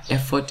our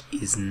effort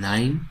is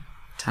 9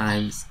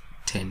 times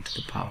 10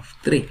 to the power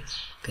 3.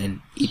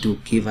 Then it will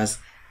give us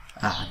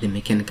the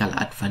mechanical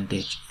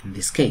advantage in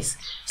this case.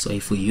 So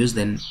if we use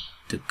then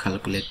to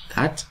calculate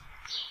that,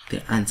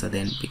 the answer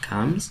then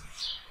becomes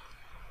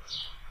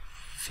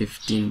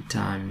 15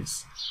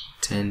 times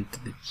 10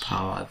 to the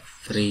power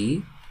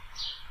 3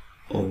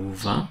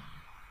 over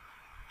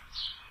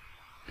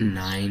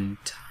 9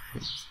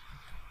 times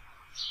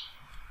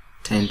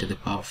 10 to the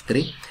power of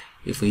 3.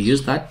 If we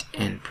use that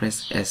and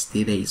press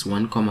SD, there is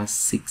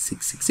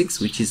 1,6666,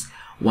 which is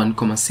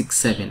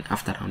 1,67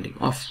 after rounding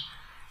off.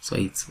 So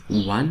it's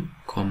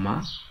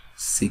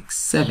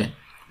 1,67.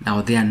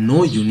 Now there are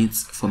no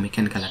units for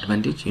mechanical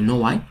advantage. You know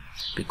why?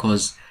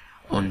 Because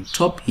on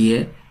top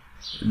here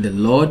the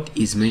load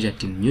is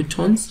measured in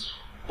newtons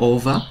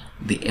over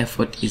the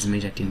effort is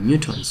measured in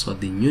newtons. So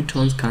the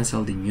newtons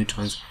cancel the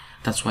newtons.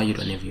 That's why you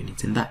don't have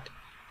units in that.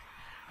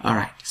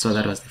 Alright, so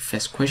that was the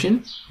first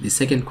question. The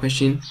second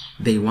question,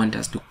 they want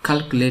us to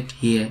calculate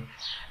here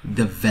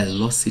the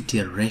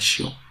velocity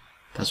ratio.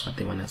 That's what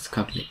they want us to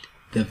calculate,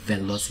 the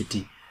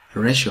velocity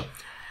ratio.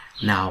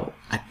 Now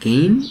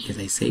again, as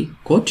I say,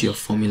 go to your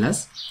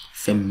formulas,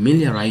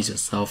 familiarize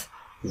yourself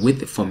with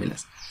the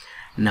formulas.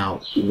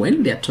 Now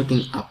when they are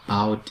talking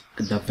about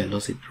the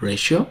velocity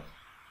ratio,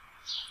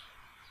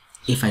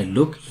 if I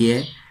look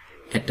here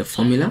at the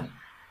formula,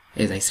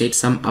 as I said,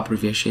 some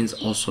abbreviations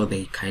also,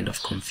 they kind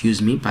of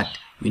confuse me, but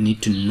you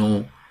need to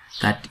know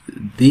that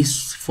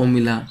this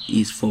formula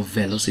is for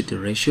velocity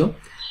ratio,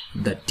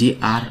 the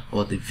dr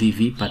or the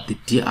vv, but the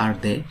dr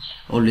there,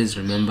 always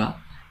remember,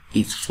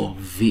 it's for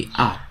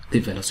vr, the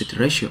velocity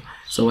ratio.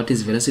 So what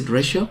is velocity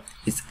ratio?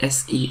 It's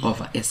SE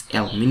over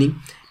SL,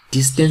 meaning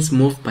distance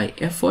moved by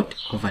effort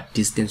over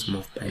distance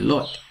moved by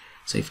load.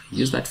 So if I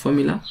use that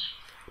formula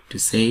to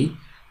say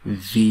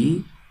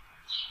VR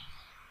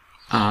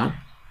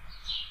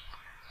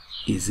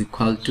is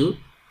equal to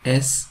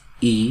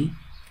SE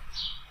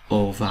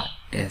over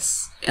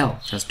SL,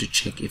 just to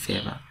check if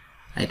ever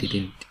I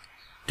didn't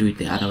do it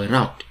the other way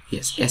around.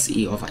 Yes,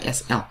 SE over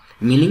SL,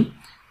 meaning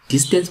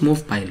distance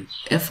moved by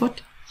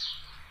effort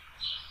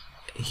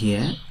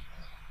here,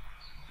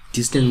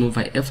 distance moved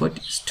by effort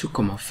is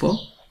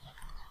 2,4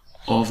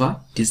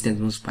 over distance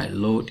moved by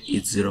load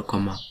is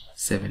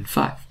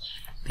 0,75.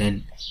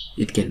 Then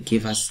it can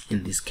give us,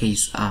 in this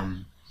case,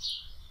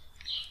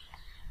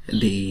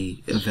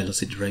 the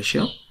velocity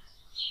ratio,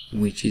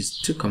 which is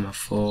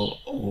 2,4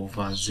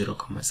 over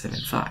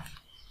 0,75.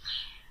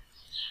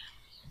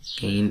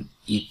 Again,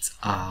 it's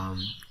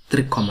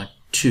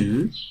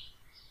 3,2.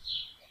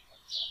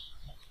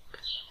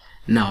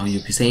 Now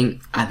you'll be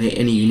saying, are there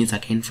any units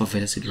again for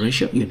velocity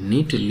ratio? You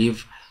need to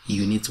leave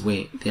units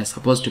where they are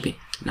supposed to be.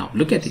 Now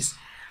look at this.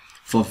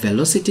 For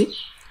velocity,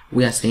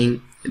 we are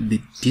saying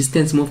the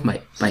distance moved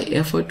by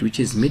effort, which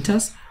is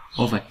meters,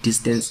 over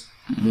distance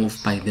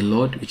moved by the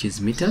load, which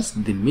is meters.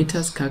 The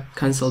meters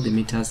cancel the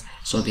meters,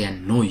 so there are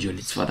no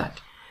units for that.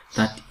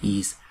 That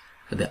is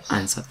the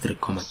answer,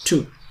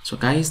 3,2. So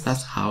guys,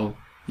 that's how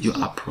you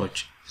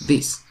approach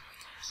this.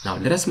 Now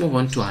let us move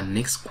on to our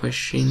next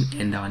question,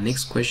 and our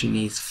next question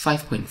is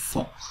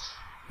 5.4.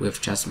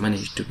 We've just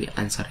managed to be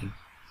answering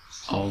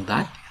all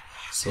that.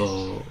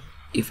 So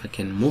if I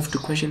can move to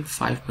question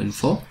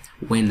 5.4,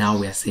 where now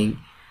we are saying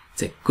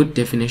it's a good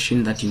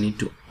definition that you need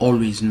to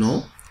always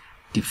know.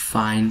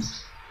 Define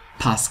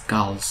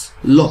Pascal's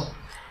law.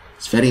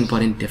 It's very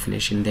important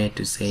definition there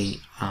to say,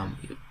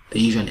 they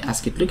usually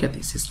ask it. Look at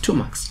this, it's 2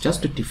 marks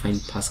just to define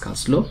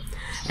Pascal's law.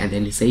 And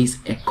then it says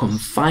a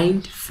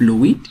confined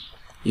fluid.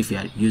 If you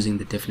are using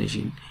the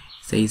definition,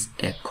 it says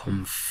a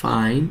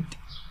confined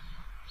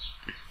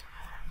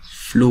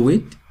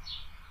fluid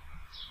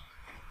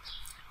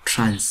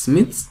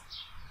transmits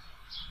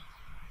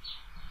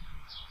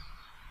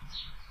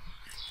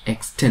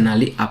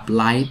externally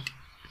applied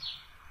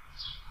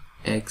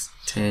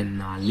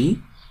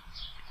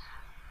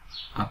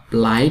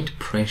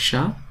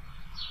pressure.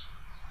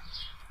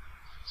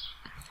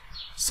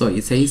 So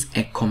it says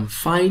a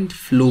confined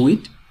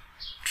fluid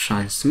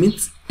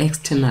transmits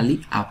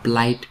externally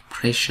applied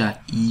pressure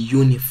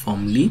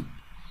uniformly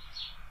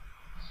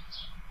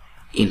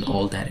in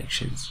all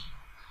directions.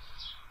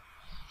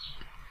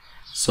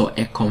 So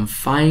a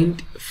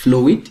confined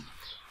fluid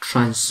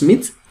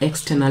transmits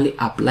externally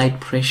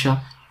applied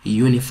pressure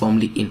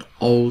uniformly in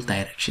all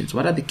directions.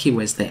 What are the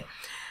keywords there?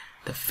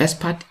 The first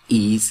part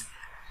is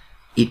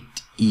it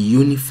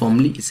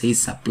uniformly. It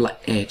says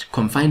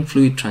confined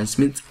fluid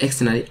transmits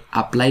externally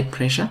applied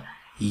pressure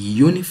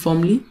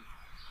uniformly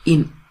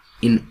in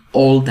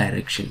all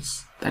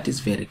directions. That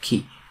is very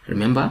key.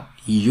 Remember,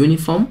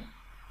 uniform,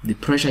 the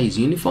pressure is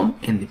uniform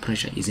and the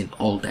pressure is in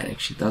all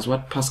directions. That's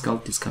what Pascal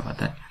discovered,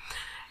 that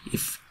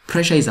if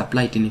pressure is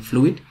applied in a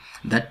fluid,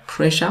 that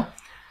pressure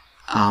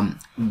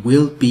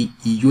will be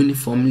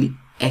uniformly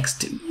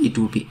it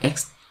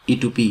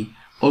will be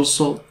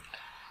also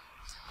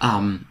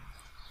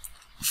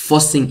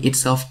forcing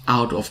itself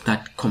out of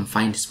that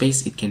confined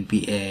space. It can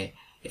be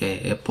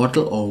a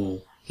bottle,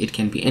 or it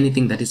can be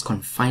anything that is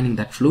confining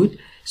that fluid.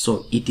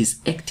 So it is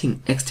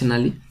acting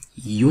externally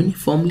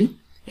uniformly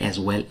as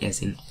well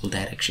as in all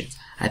directions.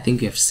 I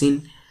think you have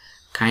seen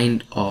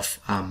kind of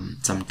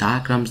some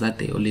diagrams that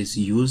they always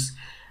use.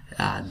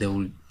 They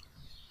will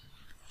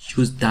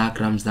use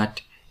diagrams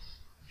that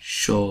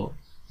show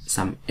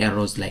some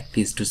arrows like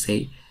this to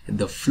say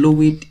the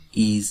fluid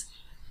is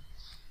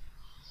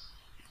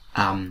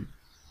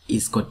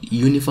got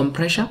uniform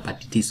pressure,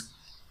 but it is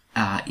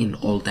in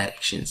all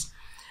directions.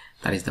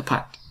 That is the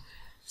part.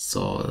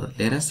 So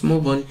let us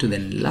move on to the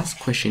last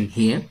question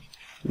here,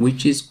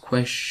 which is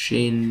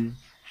question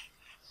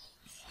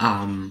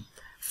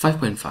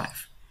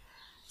 5.5.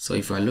 So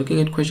if we are looking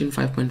at question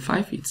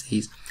 5.5, it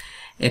says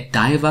a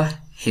diver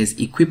has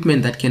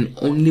equipment that can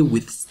only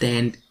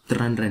withstand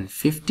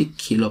 350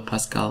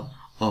 kilopascal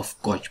of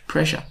gauge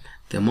pressure.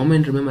 The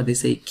moment, remember, they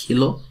say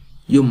kilo,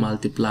 you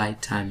multiply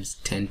times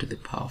 10 to the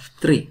power of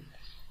 3.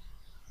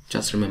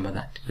 Just remember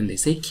that when they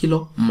say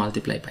kilo,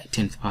 multiply by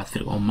 10 to the power of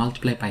 3, or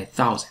multiply by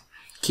 1,000.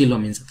 Kilo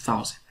means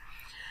 1,000.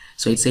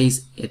 So it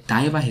says a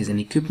diver has an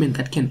equipment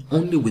that can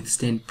only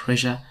withstand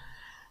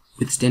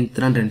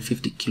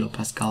 350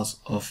 kilopascals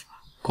of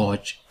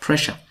gauge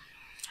pressure.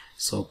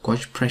 So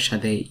gauge pressure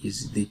there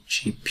is the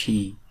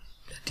GP,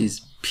 that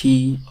is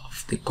P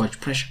of the gauge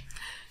pressure.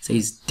 It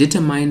says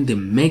determine the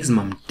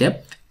maximum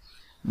depth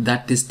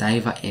that this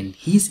diver and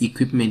his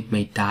equipment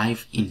may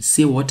dive in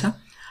seawater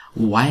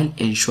while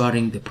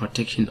ensuring the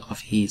protection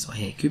of his or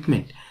her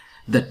equipment.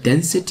 The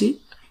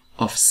density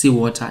of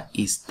seawater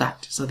is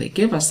that. So they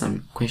gave us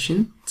some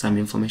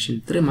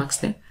information, 3 marks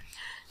there.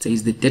 It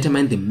says they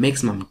determine the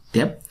maximum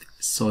depth.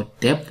 So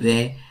depth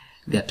there,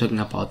 they are talking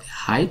about the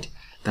height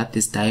that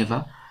this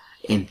diver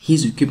and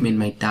his equipment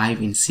might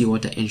dive in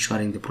seawater,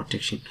 ensuring the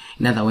protection.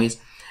 In other words,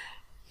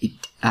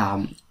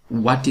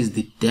 what is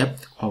the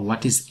depth, or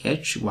what is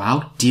H,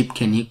 how deep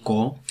can he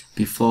go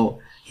before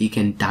he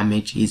can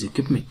damage his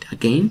equipment.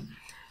 Again,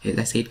 as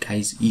I said,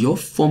 guys, your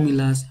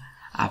formulas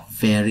are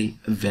very,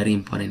 very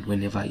important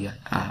whenever you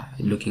are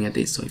looking at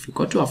this. So if you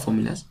go to our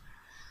formulas,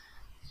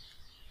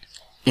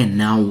 and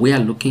now we are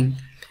looking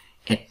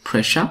at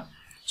pressure,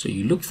 so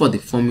you look for the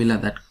formula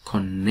that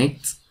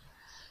connects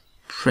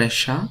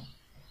pressure,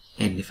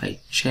 and if I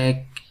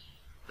check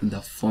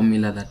the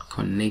formula that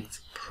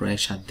connects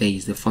pressure, there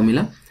is the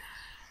formula.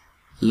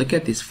 Look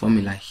at this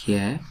formula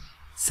here.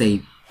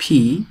 Say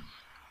P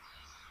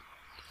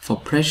for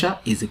pressure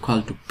is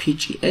equal to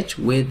PGH,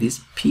 where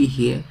this P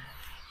here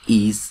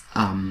is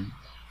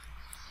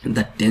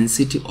the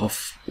density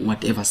of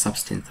whatever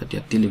substance that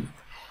you're dealing with.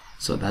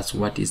 So that's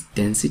what is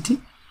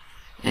density,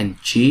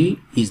 and G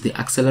is the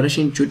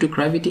acceleration due to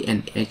gravity,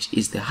 and H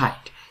is the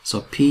height.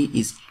 So P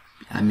is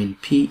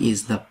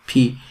the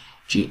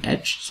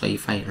PGH. So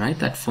if I write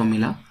that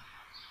formula,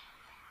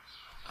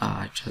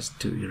 just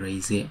to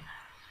erase here,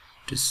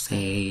 to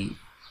say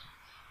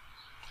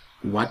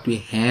what we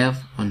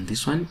have on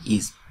this one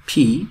is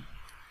P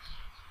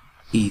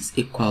is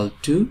equal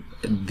to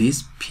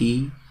this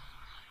P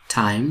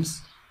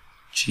times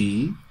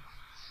G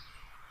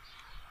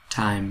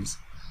times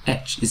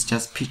H. It's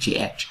just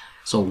PGH.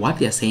 So what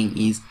they are saying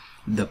is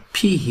the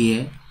P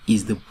here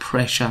is the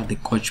pressure, the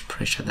gauge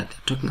pressure that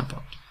they're talking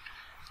about,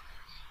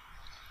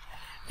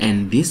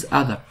 and this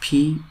other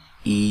P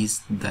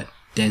is the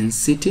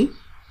density.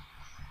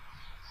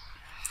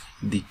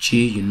 The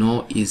G, you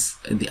know, is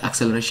the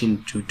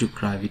acceleration due to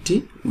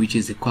gravity, which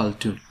is equal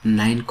to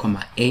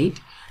 9,8.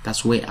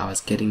 That's where I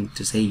was getting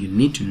to say you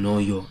need to know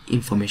your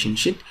information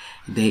sheet.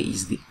 There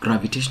is the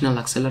gravitational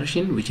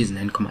acceleration, which is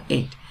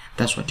 9,8.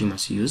 That's what you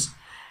must use.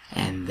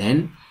 And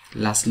then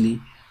lastly,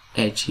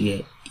 H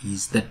here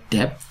is the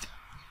depth,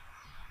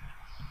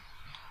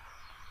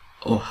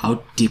 or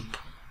how deep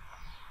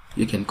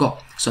you can go.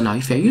 So now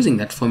if you're using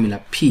that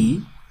formula,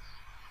 P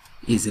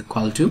is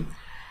equal to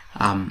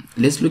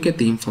let's look at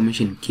the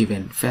information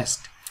given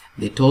first.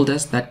 They told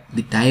us that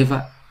the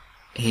diver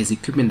has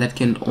equipment that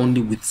can only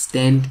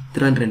withstand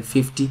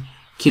 350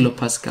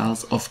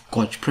 kilopascals of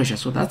gauge pressure.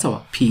 So that's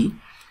our P.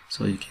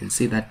 So you can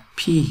see that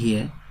P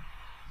here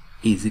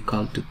is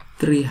equal to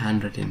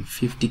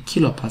 350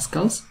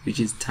 kilopascals, which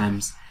is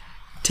times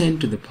 10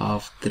 to the power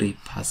of 3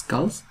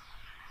 pascals.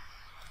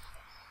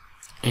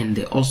 And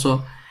they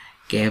also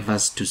gave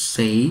us to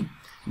say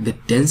the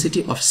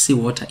density of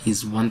seawater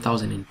is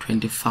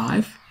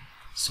 1025.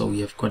 So we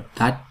have got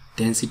that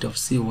density of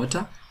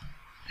seawater,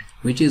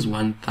 which is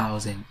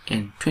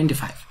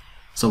 1025.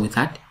 So with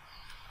that,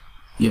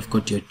 you've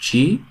got your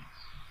G,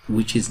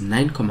 which is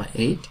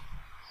 9,8.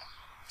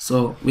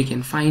 So we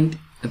can find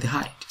the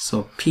height.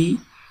 So P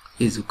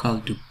is equal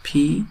to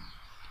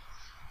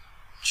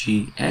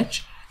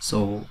PGH,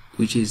 so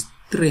which is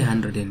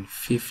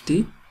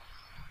 350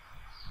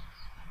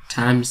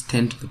 times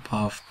 10 to the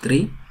power of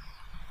 3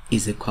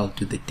 is equal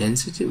to the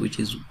density, which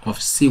is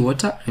of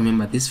seawater.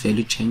 Remember, this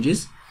value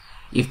changes.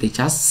 If they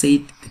just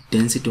said the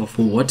density of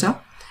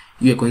water,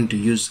 you are going to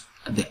use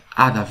the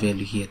other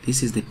value here.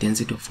 This is the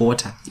density of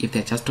water if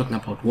they're just talking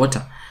about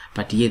water,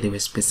 but here they were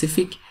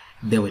specific,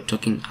 they were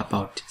talking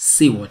about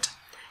seawater,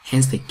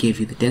 hence they gave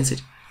you the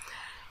density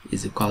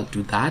is equal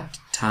to that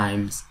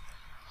times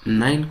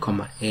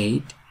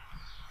 9,8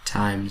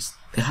 times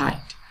the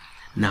height.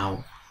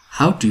 Now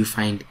how do you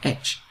find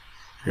H?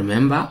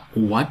 Remember,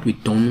 what we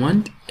don't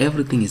want,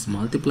 everything is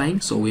multiplying,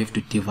 so we have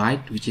to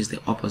divide, which is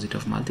the opposite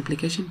of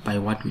multiplication, by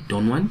what we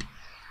don't want.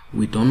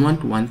 We don't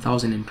want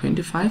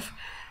 1025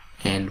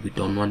 and we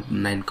don't want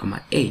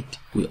 9,8.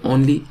 We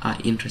only are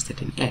interested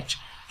in H,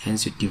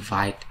 hence you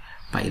divide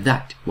by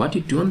that. What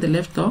you do on the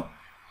left though,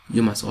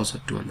 you must also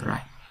do on the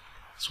right.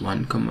 It's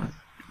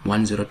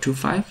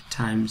 1,1025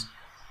 times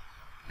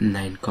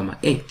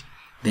 9,8.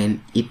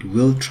 Then it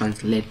will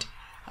translate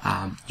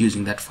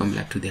using that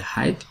formula to the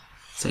height.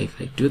 So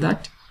if I do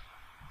that,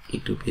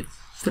 it will be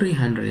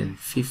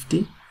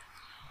 350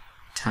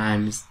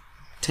 times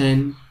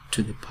 10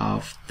 to the power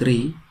of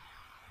 3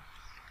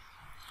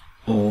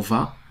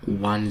 over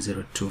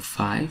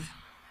 1025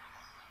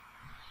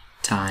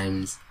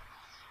 times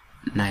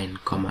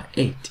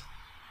 9,8,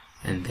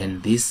 and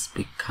then this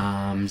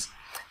becomes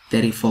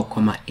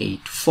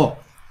 34,84.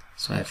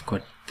 So I've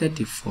got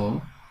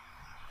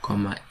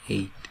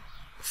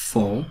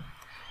 34,84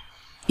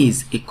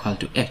 is equal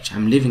to H.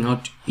 I'm leaving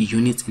out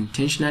units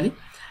intentionally,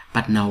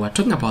 but now we're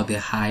talking about the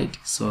height,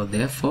 so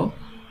therefore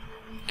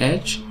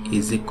H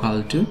is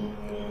equal to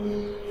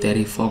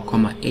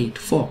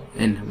 34,84.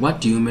 And what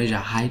do you measure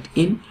height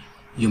in?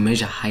 You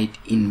measure height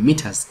in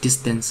meters.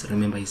 Distance,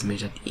 remember, is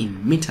measured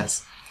in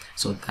meters,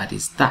 so that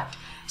is that.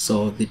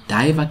 So the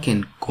diver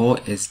can go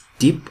as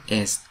deep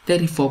as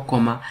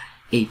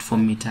 34,84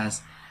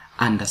 meters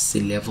under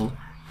sea level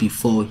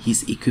before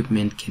his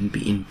equipment can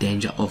be in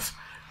danger of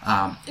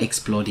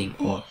exploding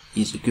or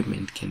his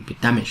equipment can be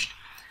damaged.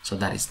 So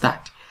that is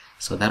that.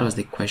 So that was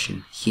the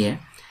question here.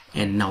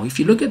 And now if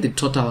you look at the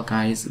total,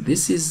 guys,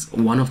 this is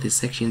one of the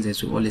sections,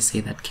 as we always say,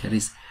 that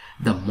carries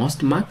the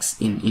most marks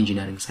in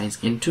engineering science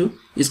N2.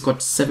 It's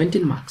got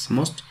 17 marks.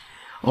 Most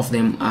of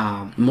them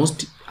are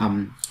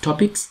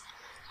topics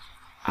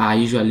are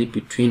usually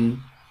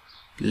between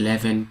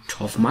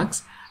 11-12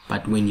 marks,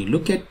 but when you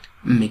look at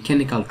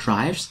mechanical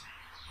drives,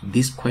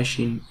 this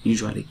question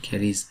usually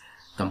carries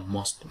the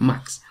most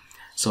marks.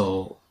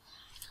 So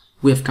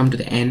we have come to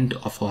the end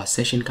of our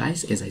session,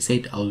 guys. As I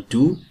said, I'll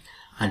do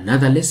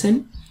another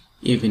lesson,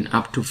 even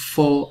up to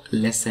 4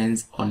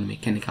 lessons on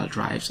mechanical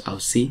drives. I'll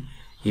see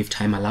if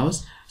time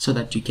allows, so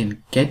that you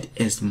can get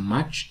as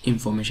much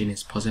information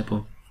as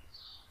possible,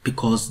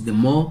 because the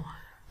more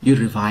you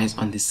revise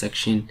on this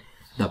section,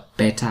 the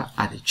better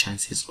are the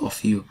chances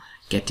of you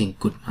getting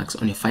good marks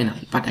on your final.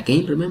 But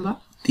again, remember,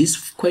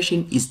 this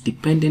question is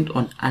dependent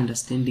on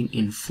understanding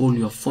in full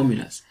your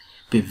formulas.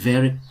 Be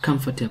very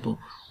comfortable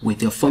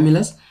with your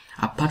formulas.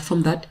 Apart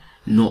from that,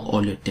 know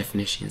all your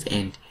definitions,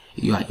 and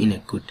you are in a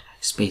good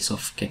space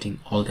of getting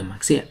all the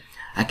marks here.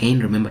 Again,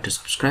 remember to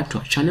subscribe to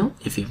our channel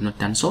if you have not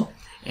done so,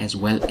 as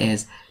well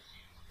as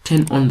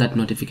turn on that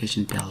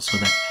notification bell so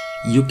that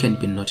you can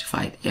be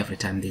notified every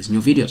time there's new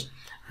videos.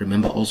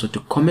 Remember also to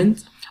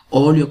comment.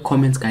 All your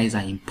comments, guys,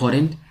 are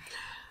important.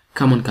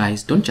 Come on,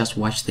 guys, don't just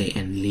watch there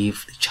and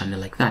leave the channel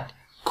like that.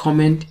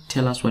 Comment,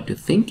 tell us what you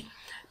think.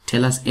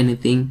 Tell us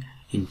anything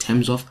in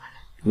terms of,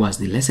 was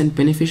the lesson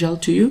beneficial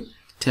to you?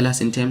 Tell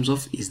us in terms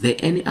of, is there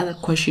any other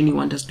question you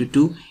want us to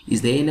do?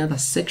 Is there any other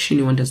section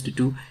you want us to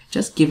do?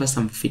 Just give us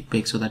some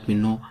feedback so that we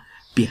know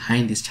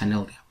behind this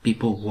channel there are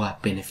people who are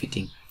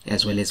benefiting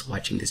as well as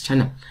watching this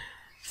channel.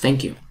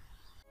 Thank you.